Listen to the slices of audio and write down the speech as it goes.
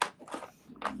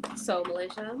So,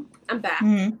 Malaysia, I'm back.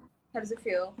 Mhm. How does it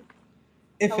feel?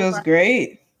 It How was feels last?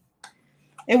 great.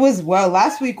 It was well.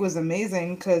 Last week was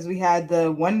amazing because we had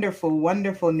the wonderful,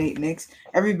 wonderful Nate Nix.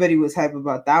 Everybody was hype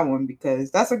about that one because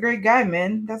that's a great guy,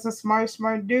 man. That's a smart,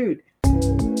 smart dude.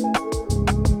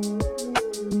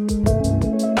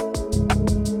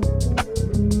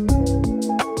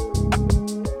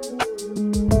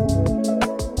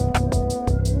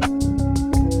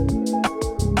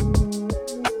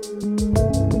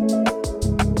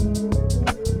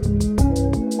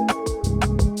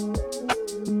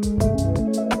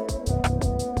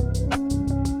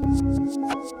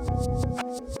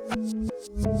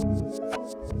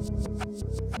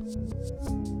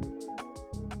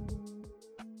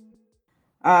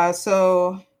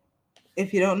 So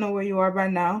if you don't know where you are by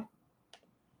now,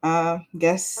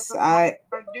 guess I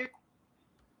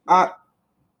ought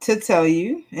to tell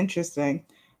you. Interesting.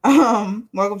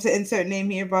 Welcome to Insert Name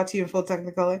here, brought to you in full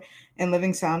technicolor and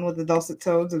living sound with the dulcet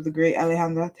tones of the great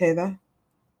Alejandra Teda.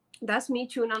 That's me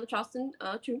chewing on the Charleston.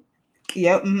 Chew.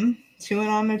 Yep, chewing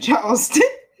on the Charleston.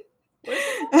 What is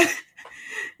it called?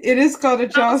 It is called a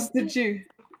Charleston Charleston. chew.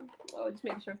 Oh, just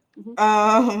making sure.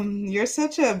 You're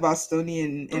such a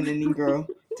Bostonian and a Negro,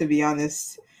 to be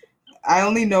honest. I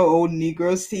only know old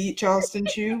Negroes to eat Charleston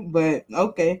chew, but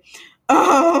okay.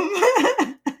 Um,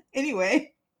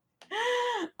 anyway,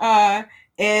 uh,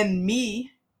 and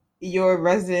me, your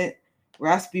resident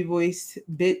raspy voiced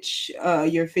bitch,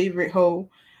 your favorite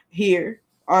hoe here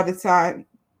all the time.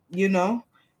 You know,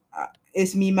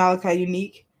 it's me, Malachi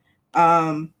Unique.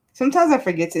 Sometimes I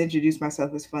forget to introduce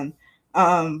myself. It's fun.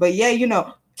 But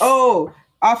yeah, Oh,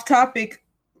 off topic,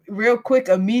 real quick,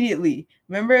 immediately.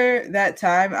 Remember that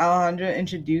time Alejandra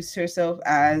introduced herself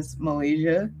as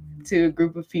Malaysia to a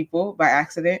group of people by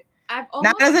accident? I've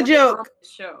Not almost as a done it on joke, the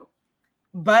show.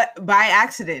 but by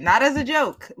accident, not as a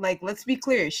joke. Like, let's be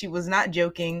clear, she was not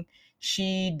joking.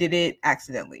 She did it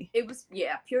accidentally. It was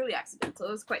purely accidental.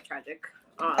 It was quite tragic.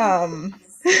 Um,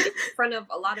 In front of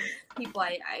a lot of people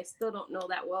I still don't know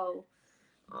that well.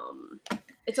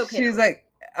 It's okay. She was like,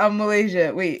 I'm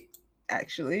Malaysia. Wait,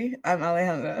 actually, I'm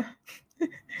Alejandra.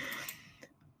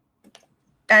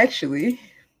 Actually.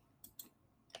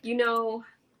 You know,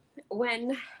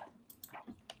 when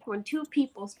two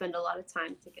people spend a lot of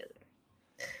time together,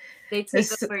 they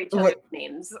take up for each other's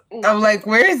names. I'm like,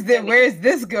 where's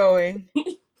this going?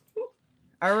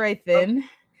 All right then.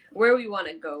 Where we want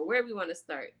to go? Where we want to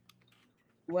start?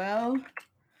 Well,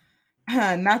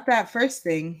 not that first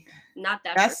thing. Not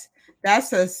that.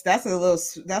 That's a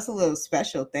little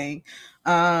special thing.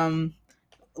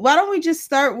 Why don't we just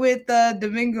start with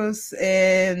Domingos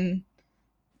and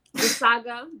the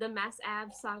saga, the Mass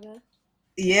Ave saga?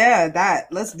 Yeah,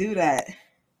 let's do that.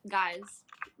 Guys,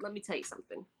 let me tell you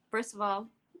something. First of all,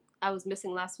 I was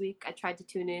missing last week. I tried to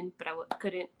tune in, but I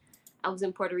couldn't. I was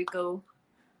in Puerto Rico.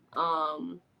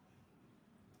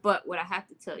 But what I have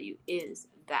to tell you is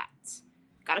that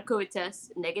got a COVID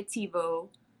test, negativo,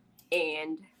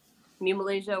 and me and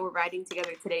Malaysia were riding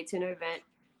together today to an event,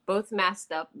 both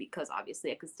masked up because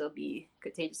obviously I could still be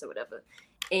contagious or whatever.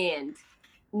 And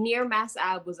near Mass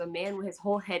Ave was a man with his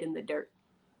whole head in the dirt.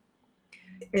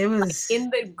 It was like,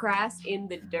 in the grass, in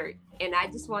the dirt. And I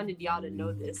just wanted y'all to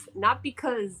know this. Not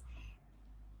because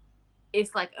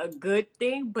it's like a good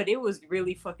thing, but it was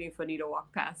really fucking funny to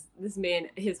walk past this man,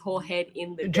 his whole head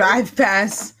in the dirt. Drive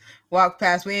past, walk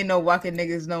past. We ain't no walking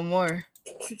niggas no more.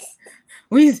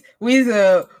 We's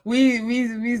got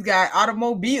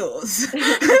automobiles.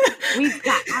 We've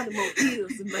got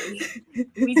automobiles, buddy.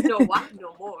 We don't walk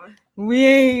no more. We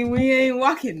ain't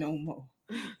walking no more.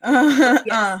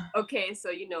 Yes. Okay, so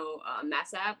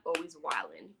Mass Ave always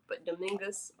wildin', but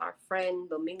Domingos, our friend,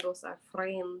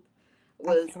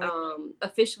 was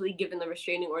officially given the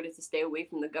restraining order to stay away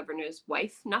from the governor's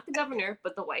wife. Not the governor,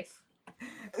 but the wife.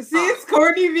 See, it's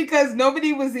corny because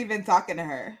nobody was even talking to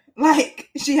her. Like,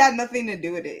 she had nothing to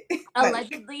do with it.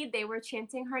 Allegedly, they were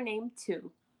chanting her name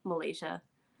too, Malaysia.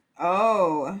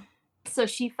 Oh. So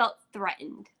she felt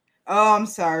threatened. Oh, I'm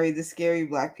sorry. The scary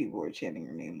black people were chanting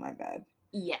her name. My bad.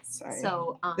 Yes. Sorry.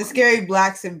 So the scary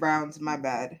blacks and browns. My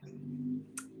bad.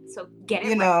 So get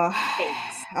it right.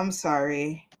 Thanks. I'm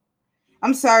sorry.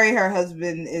 I'm sorry. Her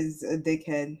husband is a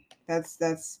dickhead.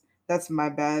 That's my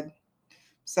bad.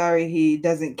 Sorry, he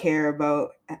doesn't care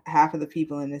about half of the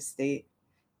people in this state.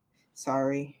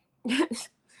 Sorry.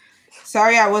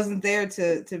 Sorry, I wasn't there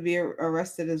to be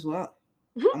arrested as well.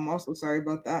 I'm also sorry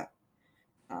about that.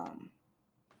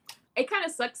 It kind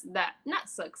of sucks that, not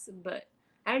sucks, but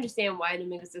I understand why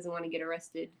Domingos doesn't want to get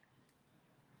arrested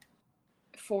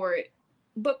for it.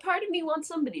 But part of me wants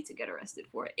somebody to get arrested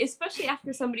for it, especially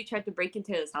after somebody tried to break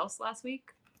into his house last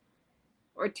week.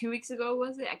 or 2 weeks ago,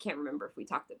 was it? I can't remember if we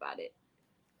talked about it.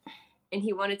 And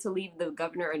he wanted to leave the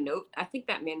governor a note. I think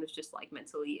that man was just like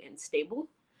mentally unstable.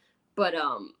 But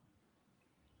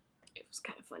it was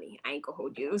kind of funny. I ain't gonna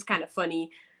hold you. It was kind of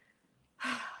funny.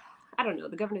 I don't know.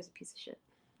 The governor's a piece of shit.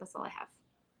 That's all I have.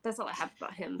 That's all I have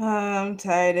about him. I'm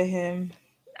tired of him.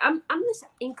 I'm just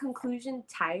in conclusion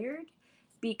tired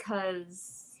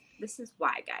because this is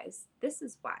why, guys. This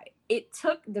is why. It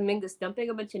took Dominguez dumping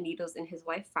a bunch of needles and his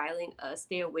wife filing a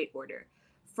stay away order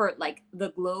for like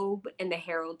the Globe and the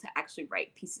Herald to actually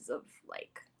write pieces of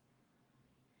like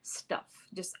stuff,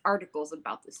 just articles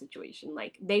about the situation.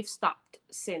 Like they've stopped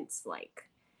since like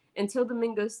until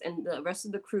Dominguez and the rest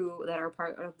of the crew that are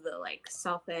part of the like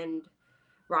South End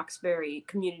Roxbury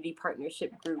Community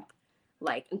Partnership Group,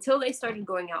 like until they started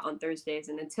going out on Thursdays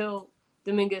and until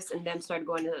Dominguez and them started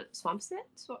going to Swampscott.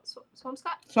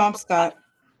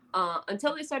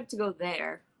 Until they started to go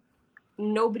there,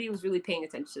 nobody was really paying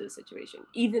attention to the situation,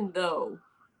 even though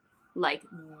like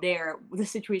the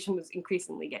situation was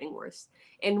increasingly getting worse.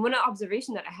 And one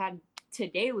observation that I had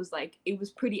today was like it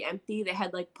was pretty empty. They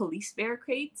had like police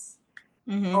barricades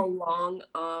along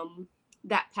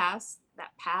that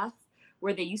path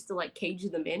where they used to like cage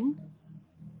them in,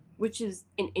 which is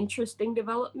an interesting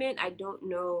development. I don't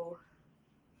know,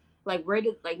 like where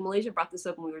did like Malaysia brought this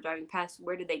up when we were driving past.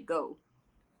 Where did they go?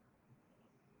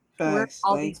 Where Facts.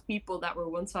 all Like, these people that were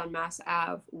once on Mass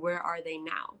Ave? Where are they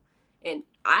now? And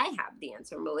I have the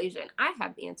answer, Malaysia, and I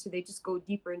have the answer. They just go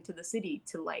deeper into the city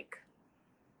to like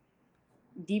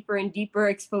deeper and deeper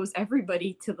expose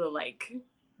everybody to the like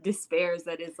despairs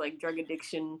that is like drug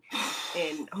addiction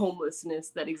and homelessness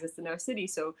that exists in our city.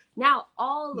 So now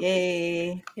all of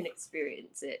yay, can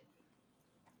experience it.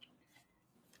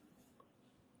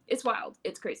 It's wild.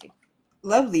 It's crazy.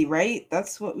 lovely, right?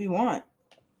 That's what we want,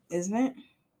 isn't it?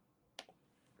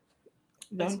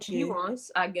 That's Don't what he you?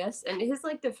 wants, I guess. And his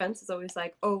like defense is always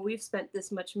like, "Oh, we've spent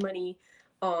this much money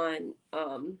on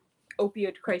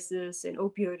opioid crisis and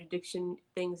opioid addiction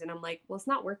things," and I'm like, "Well, it's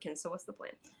not working. So what's the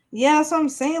plan?" Yeah, that's what I'm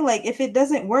saying. Like, if it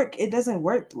doesn't work, it doesn't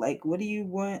work. Like, what do you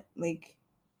want? Like,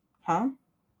 huh?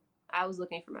 I was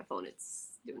looking for my phone.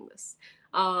 It's doing this.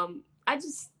 I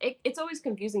just it's always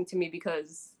confusing to me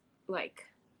because like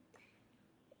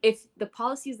if the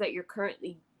policies that you're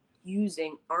currently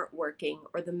using aren't working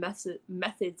or the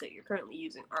methods that you're currently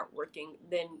using aren't working,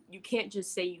 then you can't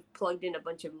just say you've plugged in a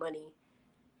bunch of money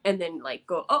and then like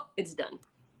go, oh, it's done.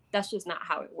 That's just not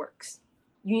how it works.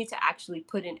 You need to actually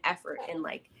put in effort and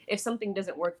like if something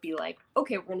doesn't work, be like,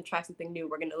 okay, we're gonna try something new.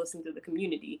 We're gonna listen to the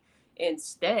community.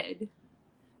 Instead,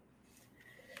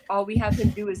 all we have him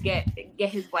do is get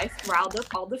his wife riled up,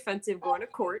 all defensive, going to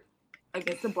court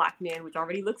against a black man, which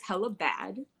already looks hella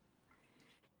bad,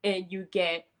 and you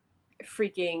get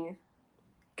freaking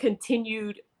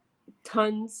continued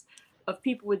tons of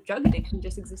people with drug addiction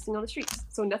just existing on the streets.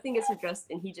 So nothing gets addressed,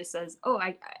 and he just says, "Oh,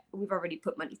 we've already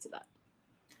put money to that."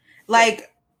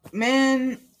 Like,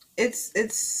 man,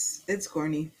 it's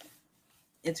corny.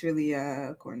 It's really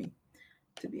corny,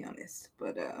 to be honest.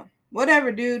 But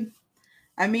whatever, dude.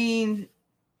 I mean,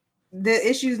 the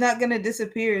issue's not gonna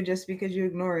disappear just because you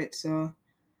ignore it. So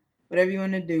whatever you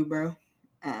want to do, bro.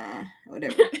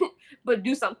 Whatever. But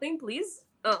do something, please.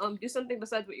 Do something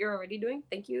besides what you're already doing.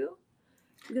 Thank you,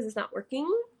 because it's not working,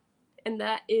 and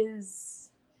that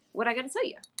is what I gotta tell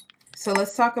you. So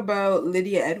let's talk about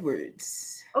Lydia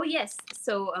Edwards. Oh yes.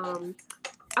 So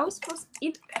I was supposed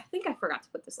to, I think I forgot to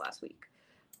put this last week,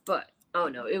 but oh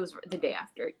no, it was the day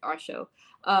after our show.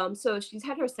 So she's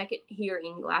had her second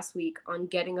hearing last week on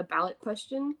getting a ballot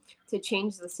question to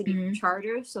change the city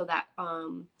charter so that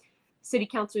city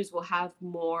councilors will have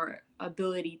more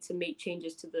ability to make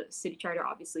changes to the city charter,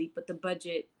 obviously, but the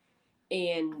budget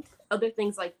and other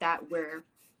things like that, where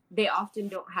they often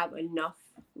don't have enough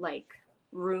like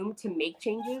room to make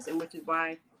changes, and which is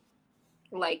why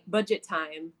like budget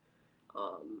time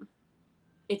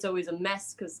it's always a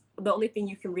mess because the only thing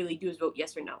you can really do is vote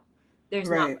yes or no. There's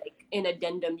not like an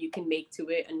addendum you can make to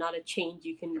it and not a change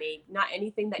you can make, not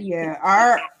anything that you can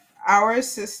our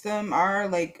system, our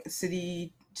like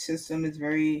city system is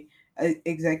very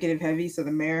executive heavy, so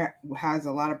the mayor has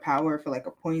a lot of power for like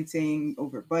appointing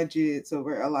over budgets,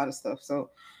 over a lot of stuff.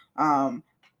 So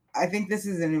I think this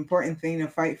is an important thing to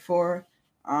fight for,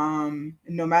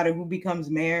 no matter who becomes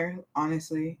mayor,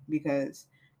 honestly, because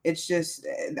it's just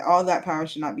all that power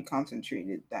should not be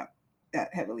concentrated that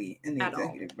heavily in the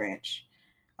executive branch.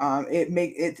 It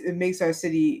makes our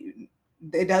city,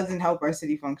 it doesn't help our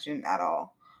city function at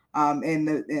all. And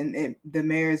the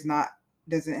mayor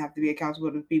doesn't have to be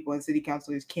accountable to people, and city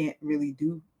councilors can't really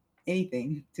do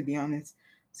anything, to be honest.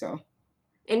 So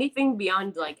anything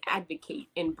beyond like advocate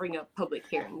and bring up public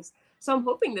hearings. So I'm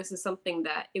hoping this is something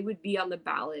that it would be on the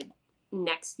ballot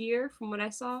next year, from what I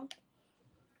saw.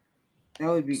 That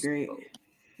would be great. So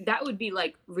that would be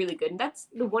like really good, and that's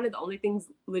one of the only things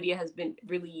Lydia has been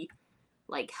really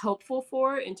like helpful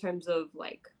for in terms of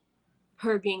like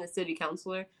her being a city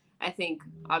councilor. I think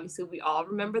obviously we all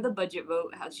remember the budget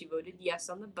vote, how she voted yes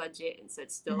on the budget and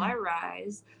said still I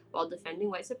rise while defending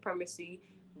white supremacy.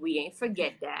 We ain't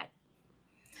forget that.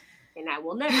 And I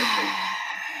will never forget.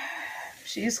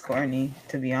 She's corny,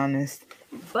 to be honest.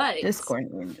 But just corny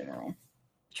in general.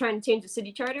 Trying to change the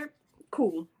city charter,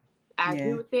 cool. I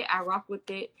agree with it. I rock with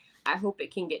it. I hope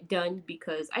it can get done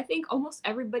because I think almost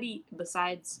everybody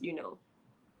besides, you know,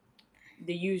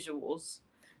 the usuals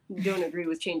don't agree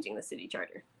with changing the city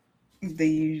charter.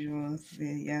 The usuals,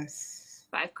 yes.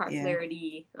 Five-Car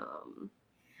Flaherty,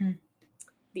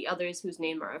 the others whose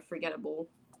name are forgettable.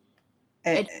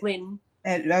 Ed Flynn.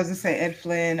 I was gonna say Ed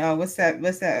Flynn. What's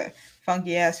that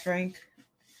funky ass Frank?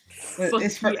 Funky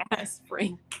ass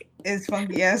Frank. Is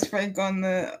funky ass Frank on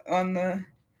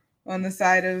the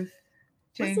side of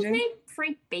changing? What's his name?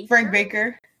 Frank Baker. Frank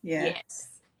Baker. Yeah. Yes.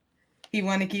 He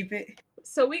want to keep it.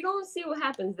 So we gonna see what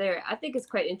happens there. I think it's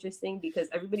quite interesting because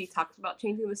everybody talks about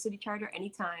changing the city charter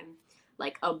anytime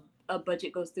like a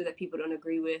budget goes through that people don't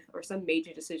agree with or some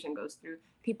major decision goes through.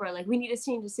 People are like, we need to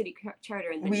change the city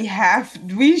charter. And then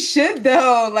we should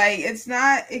though. Like it's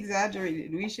not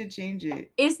exaggerated. We should change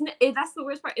it. That's the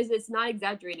worst part is it's not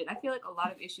exaggerated. I feel like a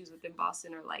lot of issues within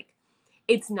Boston are like,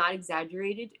 it's not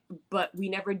exaggerated, but we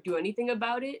never do anything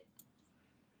about it.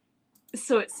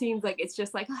 So it seems like it's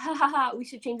just like, ha ha ha, we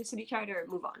should change the city charter and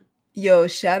move on. Yo,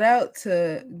 shout out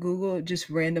to Google just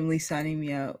randomly signing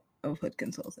me out of Hood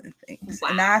Consultant things. Wow.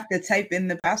 And I have to type in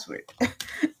the password.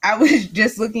 I was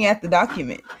just looking at the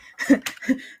document.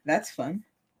 That's fun.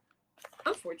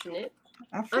 Unfortunate.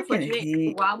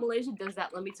 While Malaysia does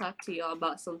that, let me talk to y'all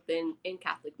about something in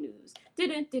Catholic news.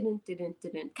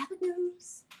 Catholic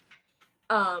news.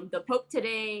 The Pope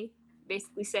today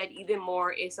basically said even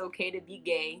more it's okay to be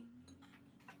gay.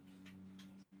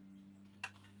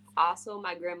 Also,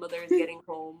 my grandmother is getting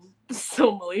home,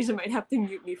 so Malaysia might have to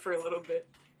mute me for a little bit.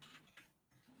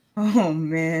 Oh,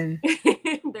 man.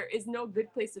 There is no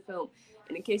good place to film.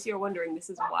 And in case you're wondering, this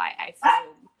is why I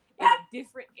film in a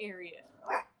different area.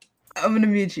 I'm going to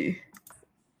mute you.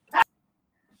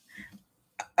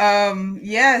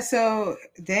 Yeah, so,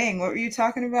 dang, what were you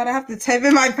talking about? I have to type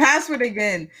in my password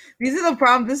again. These are the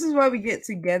problems. This is why we get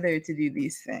together to do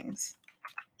these things.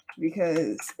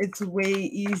 Because it's way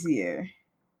easier.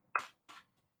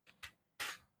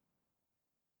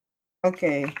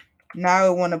 Okay, now I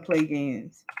want to play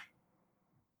games.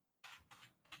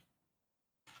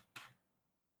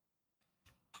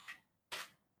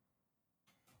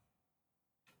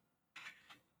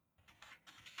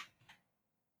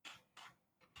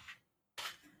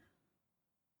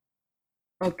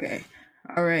 Okay.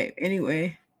 All right.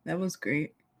 Anyway, that was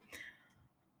great.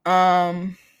 Oh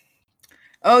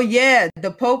yeah,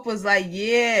 the Pope was like,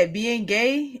 yeah, being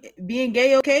gay,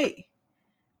 okay.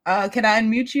 Can I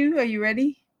unmute you? Are you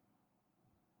ready?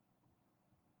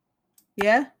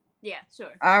 Yeah? Yeah,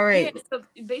 sure. All right. Yeah, so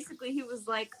basically he was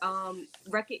like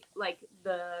like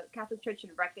the Catholic Church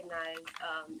should recognize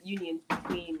unions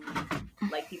between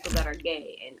like people that are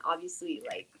gay, and obviously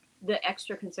like the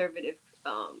extra conservative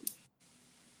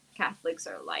Catholics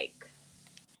are like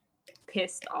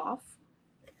pissed off.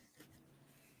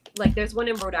 Like there's one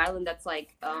in Rhode Island that's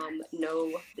like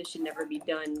no, this should never be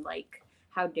done. Like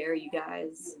how dare you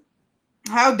guys?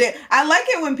 How dare I like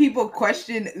it when people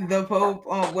question the Pope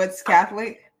on what's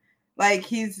Catholic. Like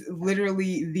he's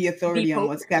literally the authority on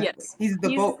what's Catholic. Yes. He's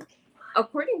the Pope.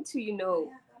 According to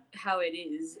how it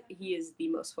is, he is the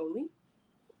most holy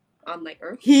on like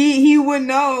earth. He would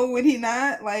know, would he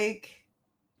not? Like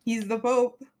he's the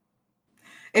Pope.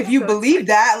 If you believe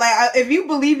that, like if you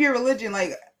believe your religion,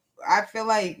 like I feel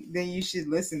like then you should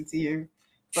listen to your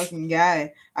fucking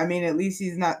guy. I mean, at least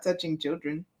he's not touching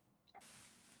children.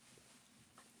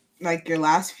 Like your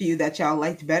last few that y'all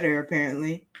liked better,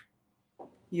 apparently.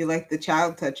 You like the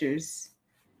child touchers.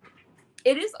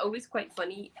 It is always quite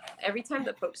funny. Every time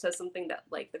the Pope says something that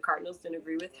like the Cardinals don't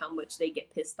agree with, how much they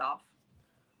get pissed off.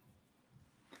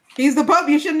 He's the Pope.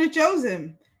 You shouldn't have chose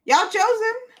him. Y'all chose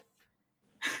him.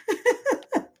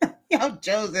 Y'all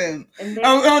chose him.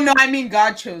 Oh no, I mean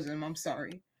God chose him. I'm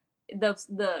sorry.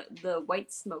 The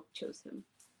white smoke chose him.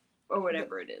 Or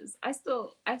whatever it is. I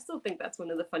still think that's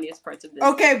one of the funniest parts of this.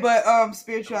 Okay, but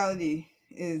spirituality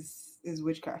is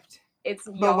witchcraft. It's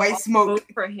but white smoke vote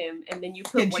for him, and then you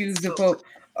can choose the Pope.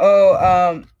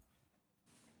 Oh,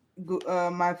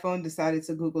 my phone decided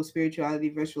to Google spirituality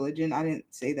versus religion. I didn't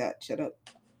say that. Shut up.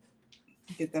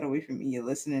 Get that away from me, you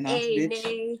listening ass Hey, bitch.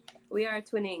 nay, we are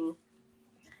twinning.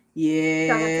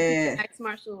 Shout out to TJ Yeah. Maxx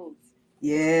Marshalls.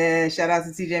 Yeah. Shout out to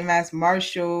TJ Maxx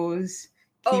Marshalls.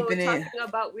 Oh, Keeping it. talking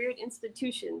about weird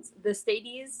institutions, the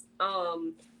staties,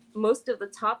 most of the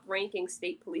top ranking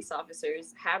state police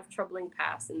officers have troubling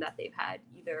past in that they've had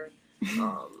either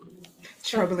some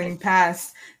Troubling type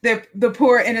past. The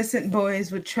poor innocent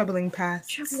boys with troubling pasts.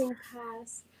 troubling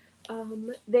past.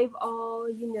 They've all,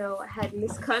 had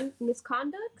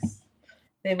misconducts.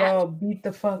 They've At, all beat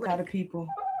the fuck out of like, people.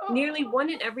 nearly 1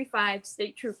 in every 5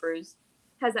 state troopers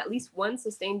has at least one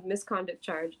sustained misconduct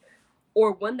charge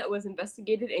or one that was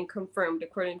investigated and confirmed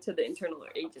according to the internal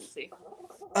agency.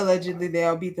 Allegedly, they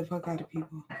all beat the fuck out of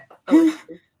people.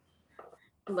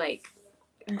 Like,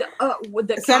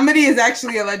 the Somebody is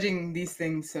actually alleging these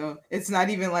things, so it's not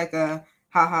even like a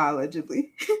haha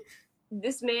allegedly.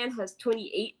 This man has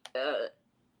 28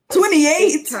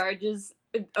 28 charges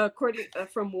according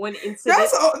from one incident.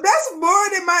 That's more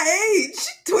than my age.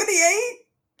 28.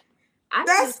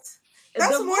 That's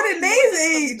more than Nay's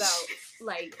age. About,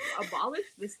 like, abolish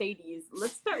the stadies.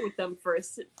 Let's start with them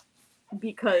first,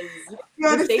 because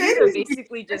the stadies are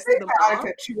basically just the mob. Out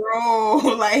of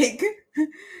control. Like,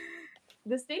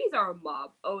 the stadies are a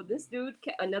mob. Oh, this dude,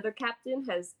 another captain,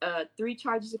 has 3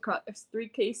 charges across 3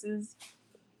 cases.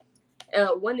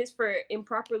 One is for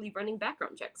improperly running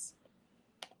background checks.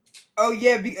 Oh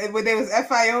yeah, but there was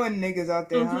FIO and niggas out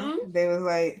there, huh? They was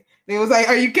like,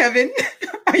 "Are you Kevin?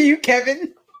 Are you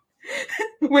Kevin?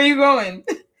 Where you going?"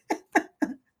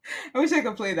 I wish I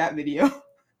could play that video.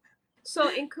 So,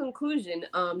 in conclusion,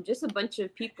 just a bunch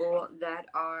of people that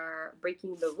are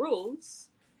breaking the rules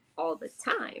all the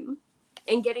time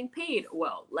and getting paid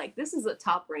well. Like, this is a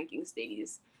top-ranking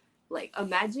stadies. Like,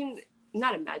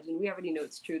 we already know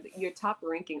it's true, that your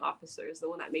top-ranking officer is the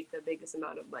one that make the biggest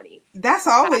amount of money. That's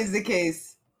always the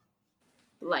case.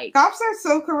 Like, cops are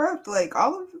so corrupt. Like,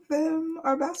 all of them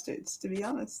are bastards, to be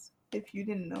honest, if you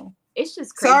didn't know. It's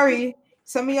just crazy. Sorry,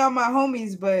 some of y'all my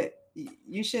homies, but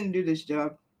you shouldn't do this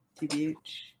job,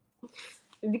 TBH.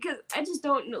 Because I just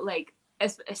don't know, like,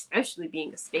 especially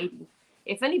being a stadie.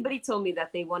 If anybody told me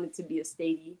that they wanted to be a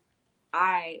stadie,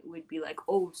 I would be like,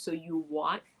 oh, so you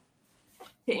want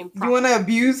to you want to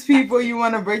abuse people, you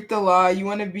want to break the law, you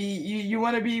want to be you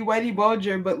want to be Whitey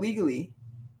Bulger, but legally.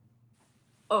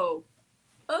 Oh,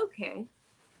 okay.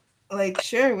 Like,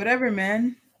 sure, whatever,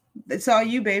 man. It's all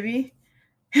you, baby.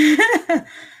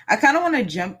 I kind of want to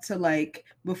jump to, like,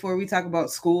 before we talk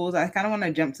about schools, I kind of want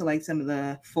to jump to, like, some of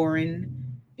the foreign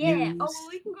news. Oh, well,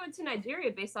 we can go into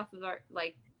Nigeria based off of our,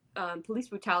 like, police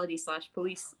brutality /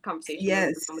 police conversation.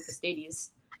 Yes. With the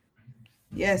stadies.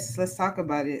 Yes, let's talk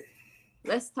about it.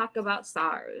 Let's talk about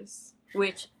SARS,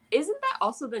 which isn't that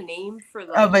also the name for,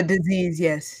 like, of a disease?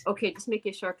 Yes. Okay, just make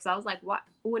it short, because I was like, what,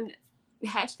 when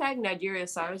hashtag Nigeria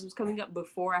SARS was coming up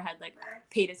before I had, like,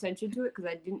 paid attention to it, because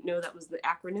I didn't know that was the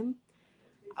acronym.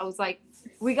 I was like,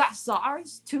 we got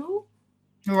SARS too?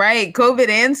 Right, COVID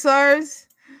and SARS.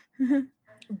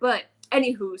 But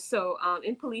anywho, so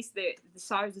in police, the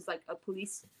SARS is like a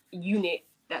police unit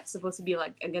that's supposed to be,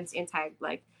 like, against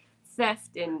like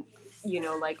theft and,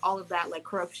 like, all of that, like,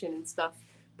 corruption and stuff.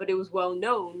 But it was well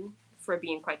known for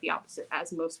being quite the opposite,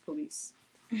 as most police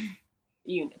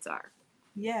units are.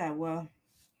 Yeah, well,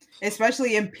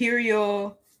 especially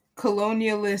imperial,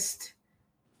 colonialist,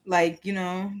 like,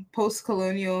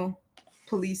 post-colonial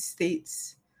police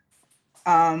states,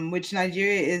 which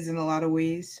Nigeria is in a lot of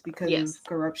ways because of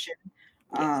corruption.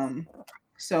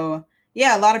 So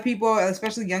yeah, a lot of people,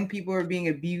 especially young people, are being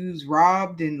abused,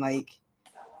 robbed, and, like,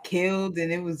 killed,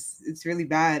 and it's really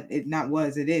bad. It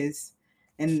is,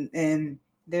 and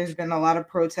there's been a lot of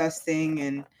protesting,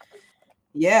 and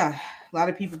yeah, a lot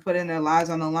of people putting their lives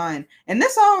on the line. And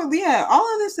this all of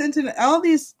this internet, all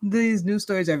these news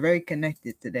stories are very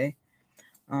connected today.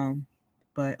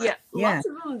 But lots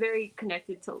of them very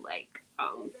connected to, like,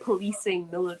 policing,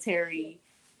 military,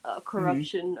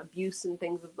 corruption, abuse, and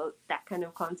things of that kind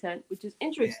of content, which is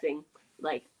interesting.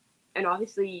 Like, and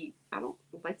obviously, I don't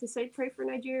like to say pray for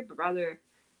Nigeria, but rather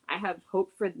I have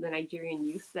hope for the Nigerian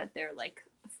youth that their, like,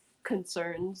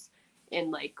 concerns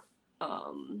and, like,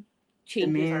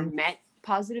 changes are met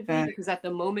positively, because at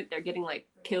the moment they're getting, like,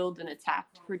 killed and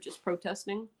attacked for just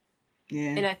protesting.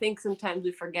 Yeah. And I think sometimes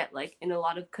we forget, like, in a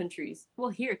lot of countries, well,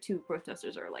 here too,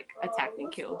 protesters are, like, attacked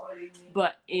and killed.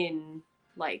 But in,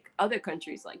 like, other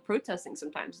countries, like, protesting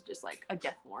sometimes is just, like, a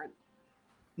death warrant.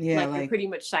 Yeah, like, you're pretty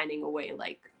much signing away,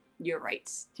 like, your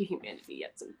rights to humanity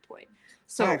at some point.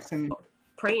 So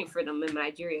praying for them in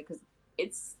Nigeria, because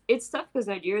it's tough because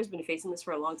Nigeria's been facing this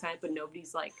for a long time, but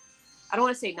nobody's like, I don't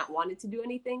want to say not wanted to do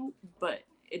anything, but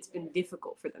it's been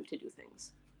difficult for them to do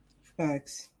things.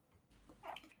 Facts.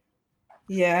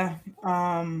 Yeah.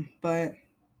 But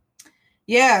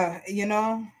yeah,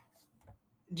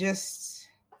 just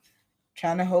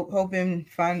trying to hoping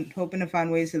to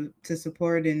find ways to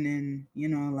support and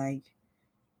like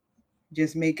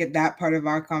just make it that part of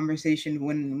our conversation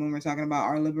when we're talking about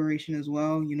our liberation as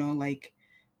well. Like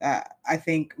I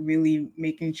think really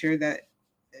making sure that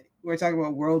we're talking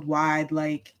about worldwide,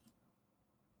 like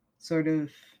sort of,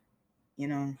 you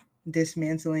know,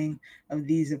 dismantling of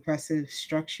these oppressive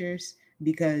structures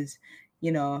because,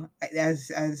 as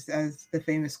the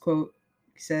famous quote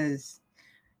says,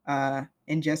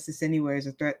 injustice anywhere is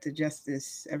a threat to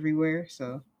justice everywhere.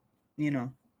 So, we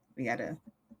gotta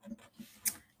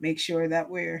make sure that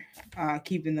we're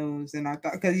keeping those in our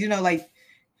thought because like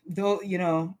though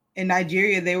in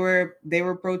Nigeria they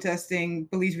were protesting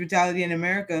police brutality in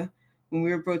America when we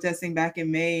were protesting back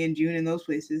in May and June in those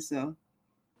places. So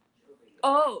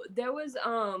Oh, there was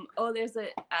there's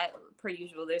per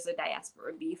usual there's a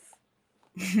diaspora beef.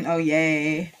 oh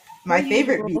yay, Per my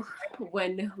favorite beef. usual,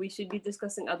 when we should be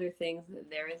discussing other things,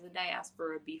 there is a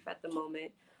diaspora beef at the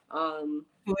moment. Who?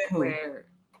 Where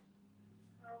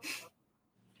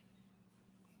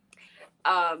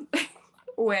um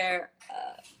where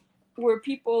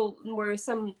people where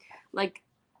some like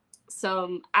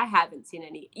some I haven't seen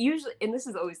any usually, and this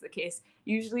is always the case.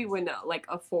 Usually, when like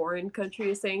a foreign country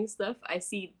is saying stuff, I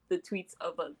see the tweets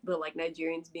of the like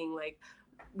Nigerians being like,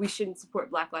 "We shouldn't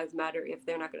support Black Lives Matter if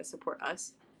they're not going to support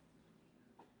us."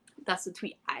 That's the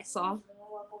tweet I saw,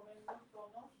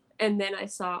 and then I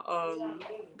saw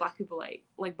Black people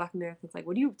like Black Americans like,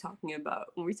 "What are you talking about?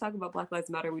 When we talk about Black Lives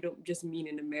Matter, we don't just mean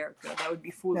in America. That would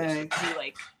be foolish to be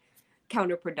like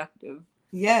counterproductive."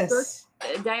 Yes.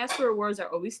 Diaspora wars are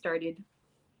always started.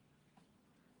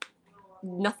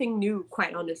 Nothing new,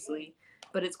 quite honestly,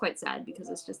 but it's quite sad because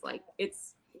it's just like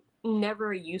it's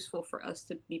never useful for us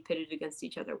to be pitted against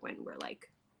each other when we're like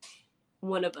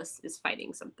one of us is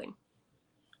fighting something.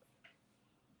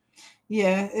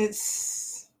 Yeah,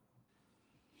 it's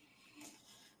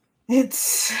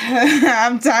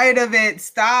I'm tired of it.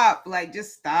 Stop. Like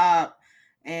just stop.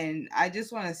 And I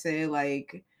just want to say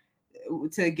like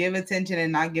to give attention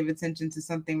and not give attention to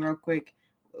something real quick.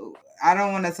 I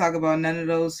don't want to talk about none of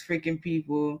those freaking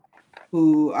people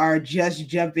who are just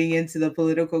jumping into the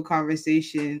political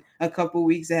conversation a couple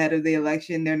weeks ahead of the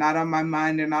election. They're not on my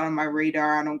mind. They're not on my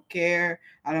radar. I don't care.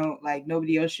 I don't like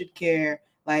nobody else should care.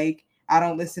 Like I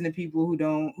don't listen to people who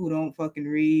don't fucking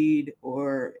read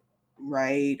or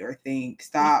write or think.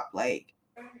 Stop. Like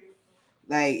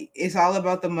it's all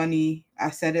about the money. I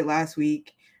said it last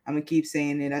week. I'm gonna keep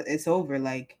saying it. It's over.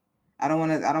 Like I don't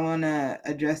want to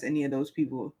address any of those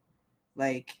people.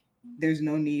 Like there's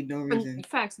no need, no reason. In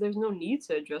fact, there's no need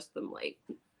to address them. Like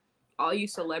all you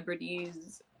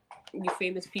celebrities, you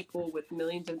famous people with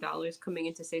millions of dollars coming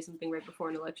in to say something right before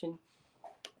an election,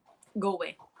 go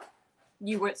away.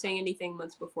 You weren't saying anything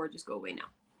months before. Just go away now.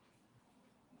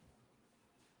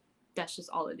 That's just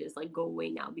all it is. Like go away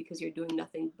now because you're doing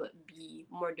nothing but be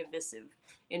more divisive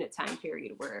in a time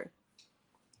period where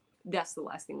that's the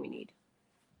last thing we need.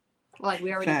 Like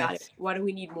we already got it. Why do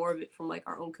we need more of it from like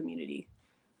our own community?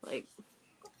 Like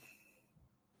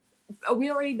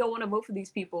we already don't want to vote for these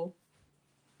people.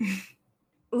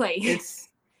 Like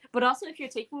but also if you're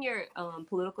taking your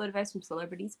political advice from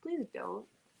celebrities, please don't.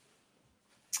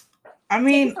 I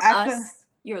mean, us,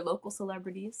 your local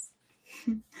celebrities.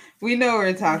 We know what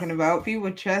we're talking about.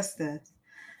 People trust us.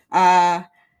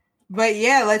 But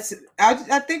yeah,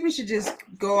 I think we should just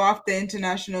go off the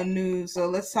international news. So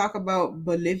let's talk about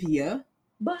Bolivia.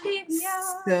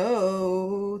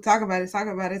 So talk about it.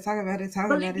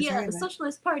 Bolivia, the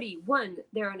Socialist Party won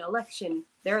their election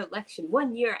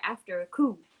 1 year after a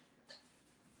coup.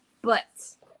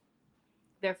 But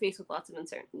they're faced with lots of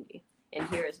uncertainty. And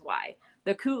here is why.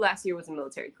 The coup last year was a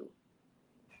military coup.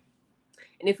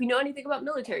 And if we know anything about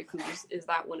military coups, is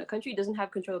that when a country doesn't have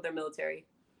control of their military,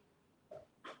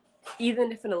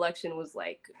 even if an election was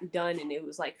like done and it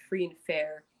was like free and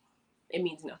fair, it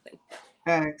means nothing.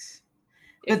 Facts.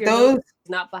 If but those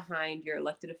not behind your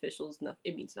elected officials,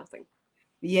 it means nothing.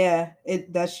 Yeah,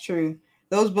 that's true.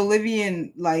 Those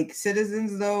Bolivian like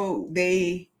citizens though,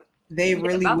 they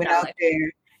really went out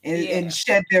there and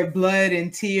shed their blood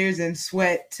and tears and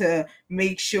sweat to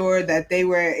make sure that they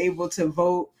were able to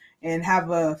vote and have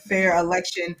a fair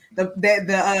election.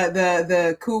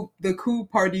 The coup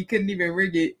party couldn't even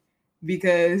rig it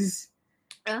because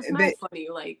that's not funny.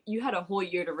 Like you had a whole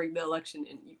year to rig the election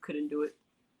and you couldn't do it.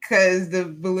 because the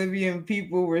Bolivian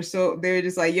people were they were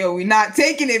just like, yo, we not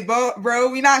taking it, bro.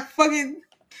 We not fucking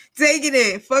taking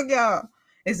it. Fuck y'all.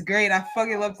 It's great. I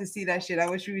fucking love to see that shit. I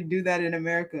wish we would do that in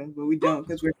America, but we don't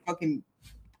because we're fucking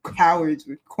cowards.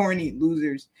 We're corny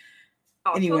losers.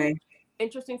 Also, Anyway,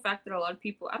 interesting fact that a lot of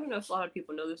people, I don't know if a lot of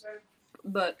people know this,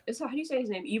 but so how do you say his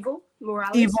name? Evo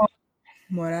Morales? Evo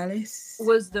Morales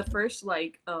was the first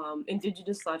like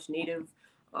indigenous / native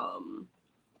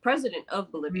president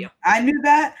of Bolivia. I knew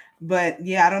that, but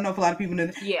yeah, I don't know if a lot of people know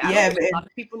that. Yeah, but a lot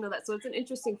of people know that. So it's an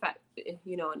interesting fact,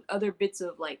 you know, and other bits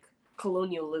of like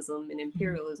colonialism and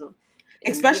imperialism.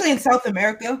 Especially in South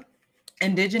America,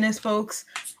 indigenous folks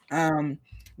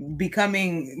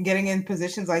getting in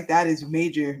positions like that is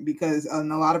major because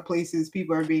in a lot of places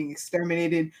people are being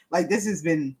exterminated. Like this has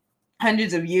been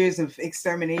hundreds of years of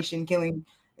extermination, killing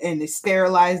and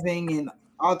sterilizing and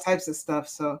all types of stuff.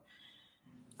 So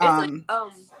and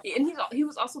he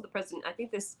was also the president. I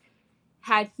think this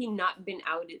had he not been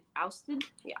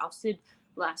ousted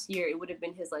last year, it would have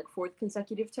been his like 4th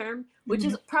consecutive term, which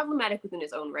is problematic within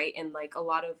its own right. And like a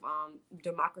lot of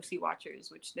democracy watchers,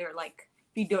 which they're like,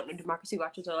 if you don't know, democracy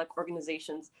watchers are like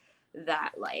organizations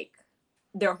that like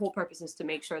their whole purpose is to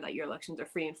make sure that your elections are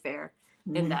free and fair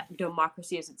and that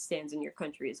democracy as it stands in your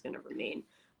country is going to remain.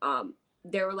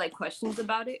 There were like questions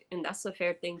about it, and that's a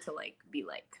fair thing to like be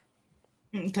like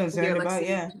concerned about.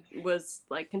 Was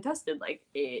like contested, like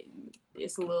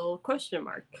it's a little question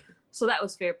mark. So that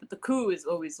was fair, but the coup is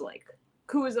always like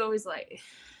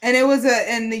and it was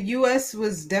and the US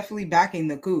was definitely backing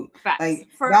the coup. Facts. Like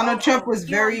Donald Trump was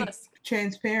very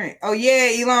transparent. Oh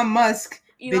yeah, Elon Musk,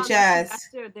 bitch ass.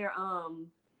 After their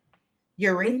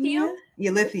uranium?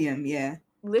 Lithium, yeah.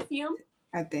 Lithium?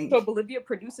 I think. So Bolivia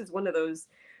produces one of those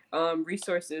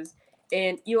resources,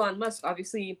 and Elon Musk,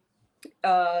 obviously,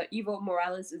 Evo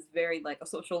Morales is very like a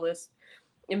socialist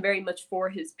and very much for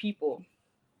his people.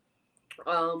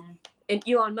 And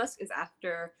Elon Musk is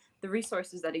after the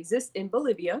resources that exist in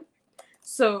Bolivia.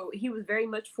 So he was very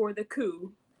much for the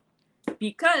coup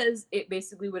because it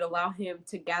basically would allow him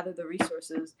to gather the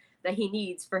resources that he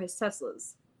needs for his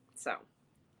Teslas. So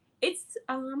it's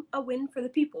a win for the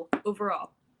people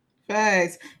overall.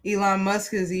 Facts. Elon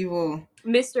Musk is evil.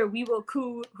 Mr. We will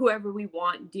coup whoever we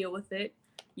want, deal with it.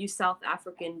 You South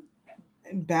African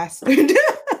bastard.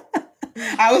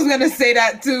 I was gonna say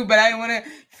that too, but I didn't want to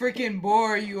freaking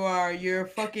bore you. You're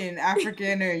fucking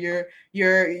African or you're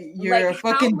like, a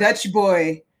fucking Dutch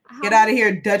boy. Get out of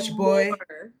here, Dutch boy.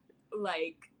 More,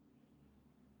 like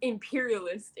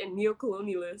imperialist and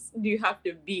neocolonialist do you have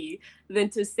to be than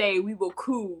to say we will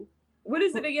coup? What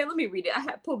is it again? Let me read it. I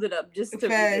had pulled it up just to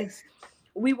read it.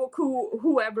 We will coup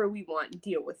whoever we want,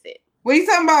 deal with it. What are you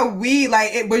talking about? We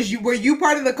like it was you? Were you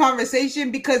part of the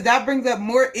conversation? Because that brings up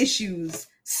more issues,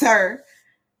 sir.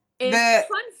 And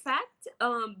fun fact,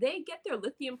 they get their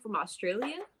lithium from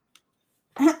Australia.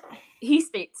 He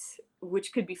states,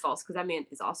 which could be false, because that man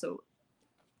is also.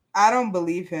 I don't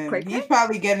believe him. He's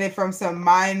probably getting it from some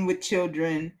mine with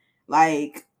children.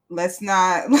 Like, let's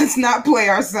not play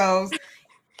ourselves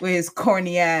with his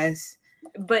corny ass.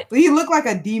 But he looked like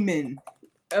a demon.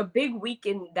 A big week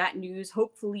in that news.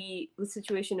 Hopefully the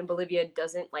situation in Bolivia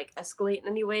doesn't like escalate in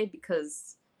any way,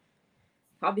 because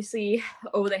obviously,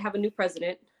 they have a new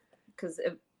president, because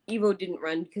Evo didn't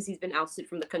run because he's been ousted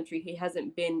from the country. He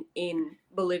hasn't been in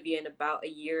Bolivia in about a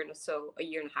year and a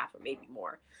half, or maybe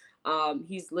more.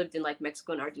 He's lived in like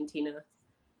Mexico and Argentina,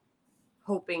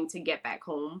 hoping to get back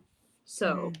home.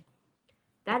 So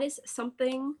that is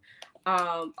something.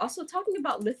 Also talking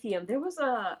about lithium, there was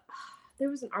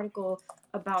an article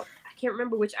about, I can't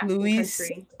remember which African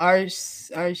country.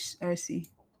 Arce.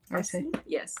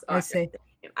 Yes. Arce.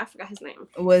 I forgot his name.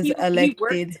 Was elected.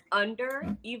 He worked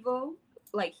under Evo.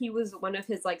 Like he was one of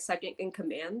his like second in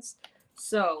commands.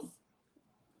 So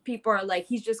people are like,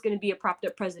 he's just going to be a propped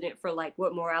up president for like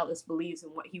what Morales believes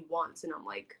and what he wants. And I'm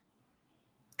like,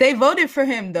 they voted for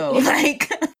him though.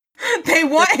 Like they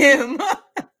want him.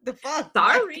 The fuck?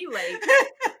 Sorry,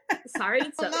 sorry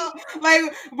to tell you. Like,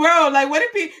 bro, like what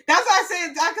if he, that's why I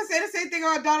said I could say the same thing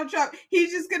about Donald Trump.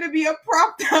 He's just gonna be a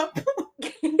propped up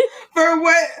for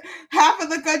what half of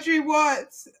the country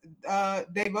wants.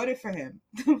 They voted for him.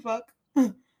 The fuck?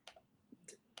 I'm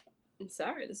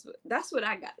sorry, that's what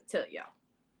I got to tell y'all.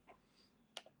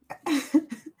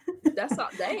 That's all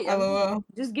day. LOL.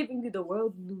 Just giving you the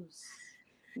world news.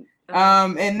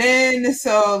 And then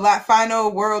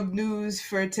final world news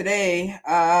for today.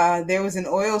 There was an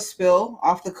oil spill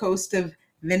off the coast of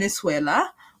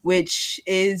Venezuela, which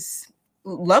is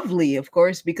lovely, of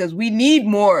course, because we need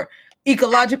more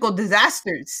ecological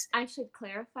disasters. I should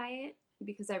clarify it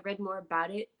because I read more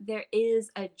about it. There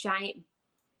is a giant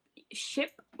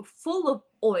ship full of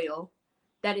oil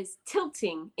that is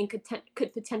tilting and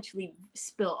could potentially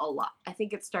spill a lot. I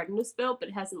think it's starting to spill, but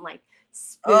it hasn't like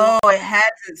spilled. Oh, it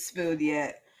hasn't spilled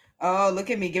yet. Oh, look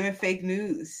at me giving fake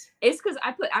news. It's because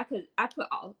I put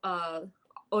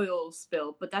oil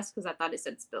spill, but that's because I thought it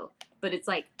said spill. But it's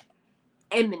like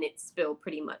imminent spill,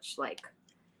 pretty much. Like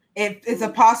it's a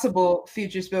possible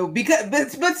future spill because,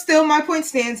 but still, my point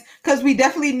stands because we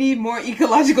definitely need more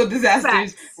ecological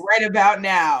disasters right about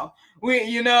now. We,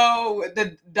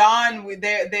 the Dawn,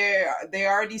 they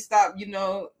already stopped,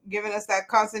 giving us that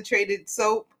concentrated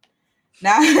soap.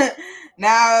 Now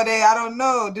I don't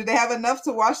know. Do they have enough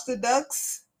to wash the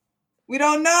ducks? We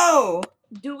don't know.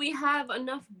 Do we have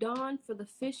enough Dawn for the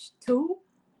fish too?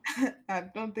 I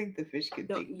don't think the fish could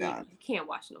take Dawn. You can't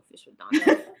wash no fish with Dawn.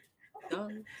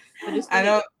 But it's funny. I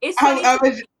know. It's funny.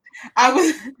 I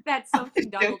was that's something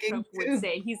Donald Trump would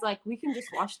say. He's like, we can just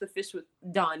wash the fish with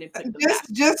Dawn and put them back.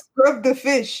 Just scrub the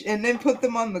fish and then put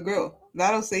them on the grill.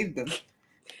 That'll save them.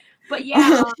 But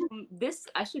yeah,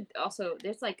 I should also.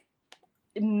 There's like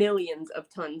millions of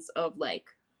tons of like,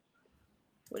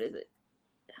 what is it?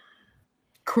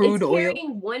 Crude oil.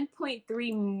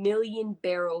 1.3 million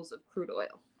barrels of crude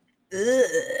oil. Ugh.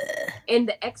 And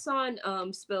the Exxon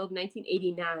spill of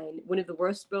 1989, one of the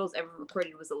worst spills ever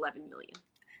recorded, was 11 million.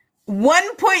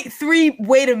 1.3.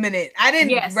 Wait a minute. I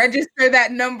didn't register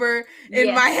that number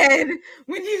in my head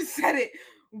when you said it.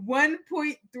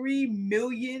 1.3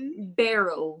 million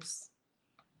barrels.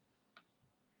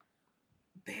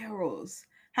 Barrels.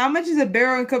 How much is a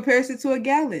barrel in comparison to a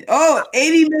gallon? Oh,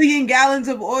 80 million gallons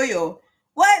of oil.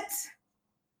 What?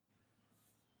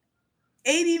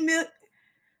 80 million.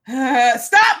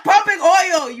 Stop pumping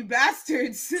oil, you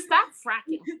bastards. Stop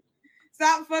fracking.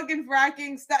 Stop fucking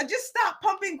fracking. Just stop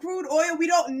pumping crude oil. We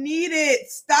don't need it.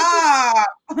 Stop.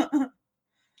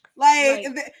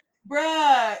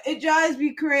 Bruh, it drives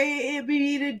me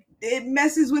crazy. It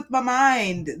messes with my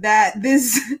mind that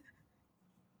this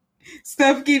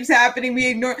stuff keeps happening. We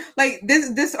ignore, like,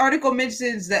 this article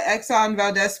mentions the Exxon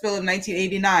Valdez spill of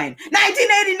 1989.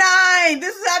 1989!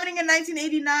 This is happening in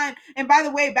 1989. And by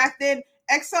the way, back then,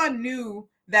 Exxon knew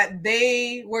that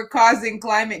they were causing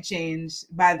climate change,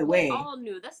 by the way. They all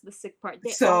knew. That's the sick part.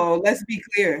 Let's be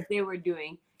clear. They were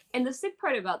doing. And the sick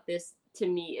part about this, to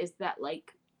me, is that,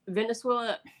 like,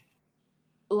 Venezuela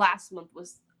last month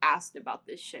was asked about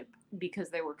this ship because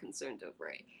they were concerned over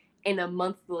it. And a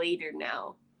month later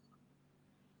now,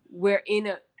 we're in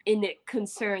a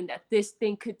concern that this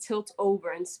thing could tilt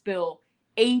over and spill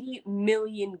 80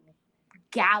 million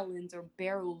gallons or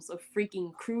barrels of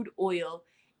freaking crude oil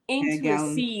into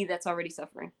a sea that's already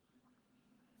suffering.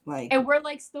 And we're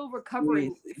like still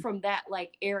recovering from that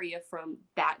like area, from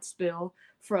that spill,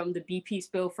 from the BP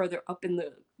spill further up in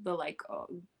the like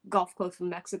Gulf Coast of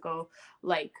Mexico.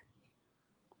 Like,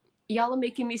 y'all are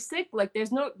making me sick. Like,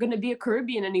 there's not gonna be a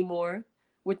Caribbean anymore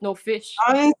with no fish.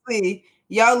 Honestly,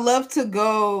 y'all love to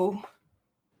go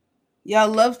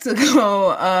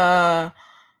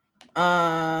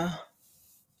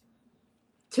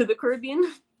to the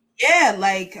Caribbean. Yeah,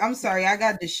 like, I'm sorry, I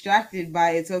got distracted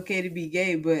by It's Okay to Be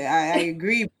Gay, but I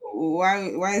agree.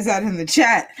 Why is that in the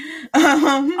chat?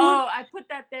 Oh, I put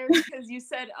that there because you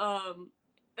said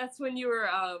that's when you were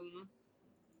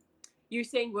you're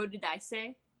saying, what did I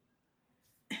say?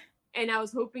 And I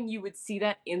was hoping you would see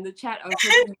that in the chat. I was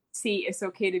hoping you'd see It's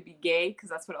Okay to Be Gay, because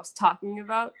that's what I was talking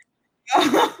about.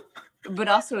 But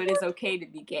also, it is okay to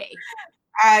be gay.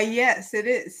 Yes, it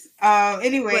is.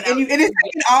 Anyway, and it's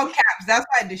in all caps. That's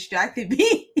why it distracted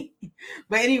me.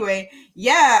 But anyway,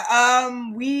 yeah,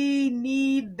 we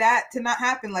need that to not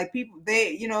happen. Like, people,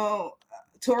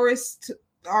 tourists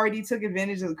already took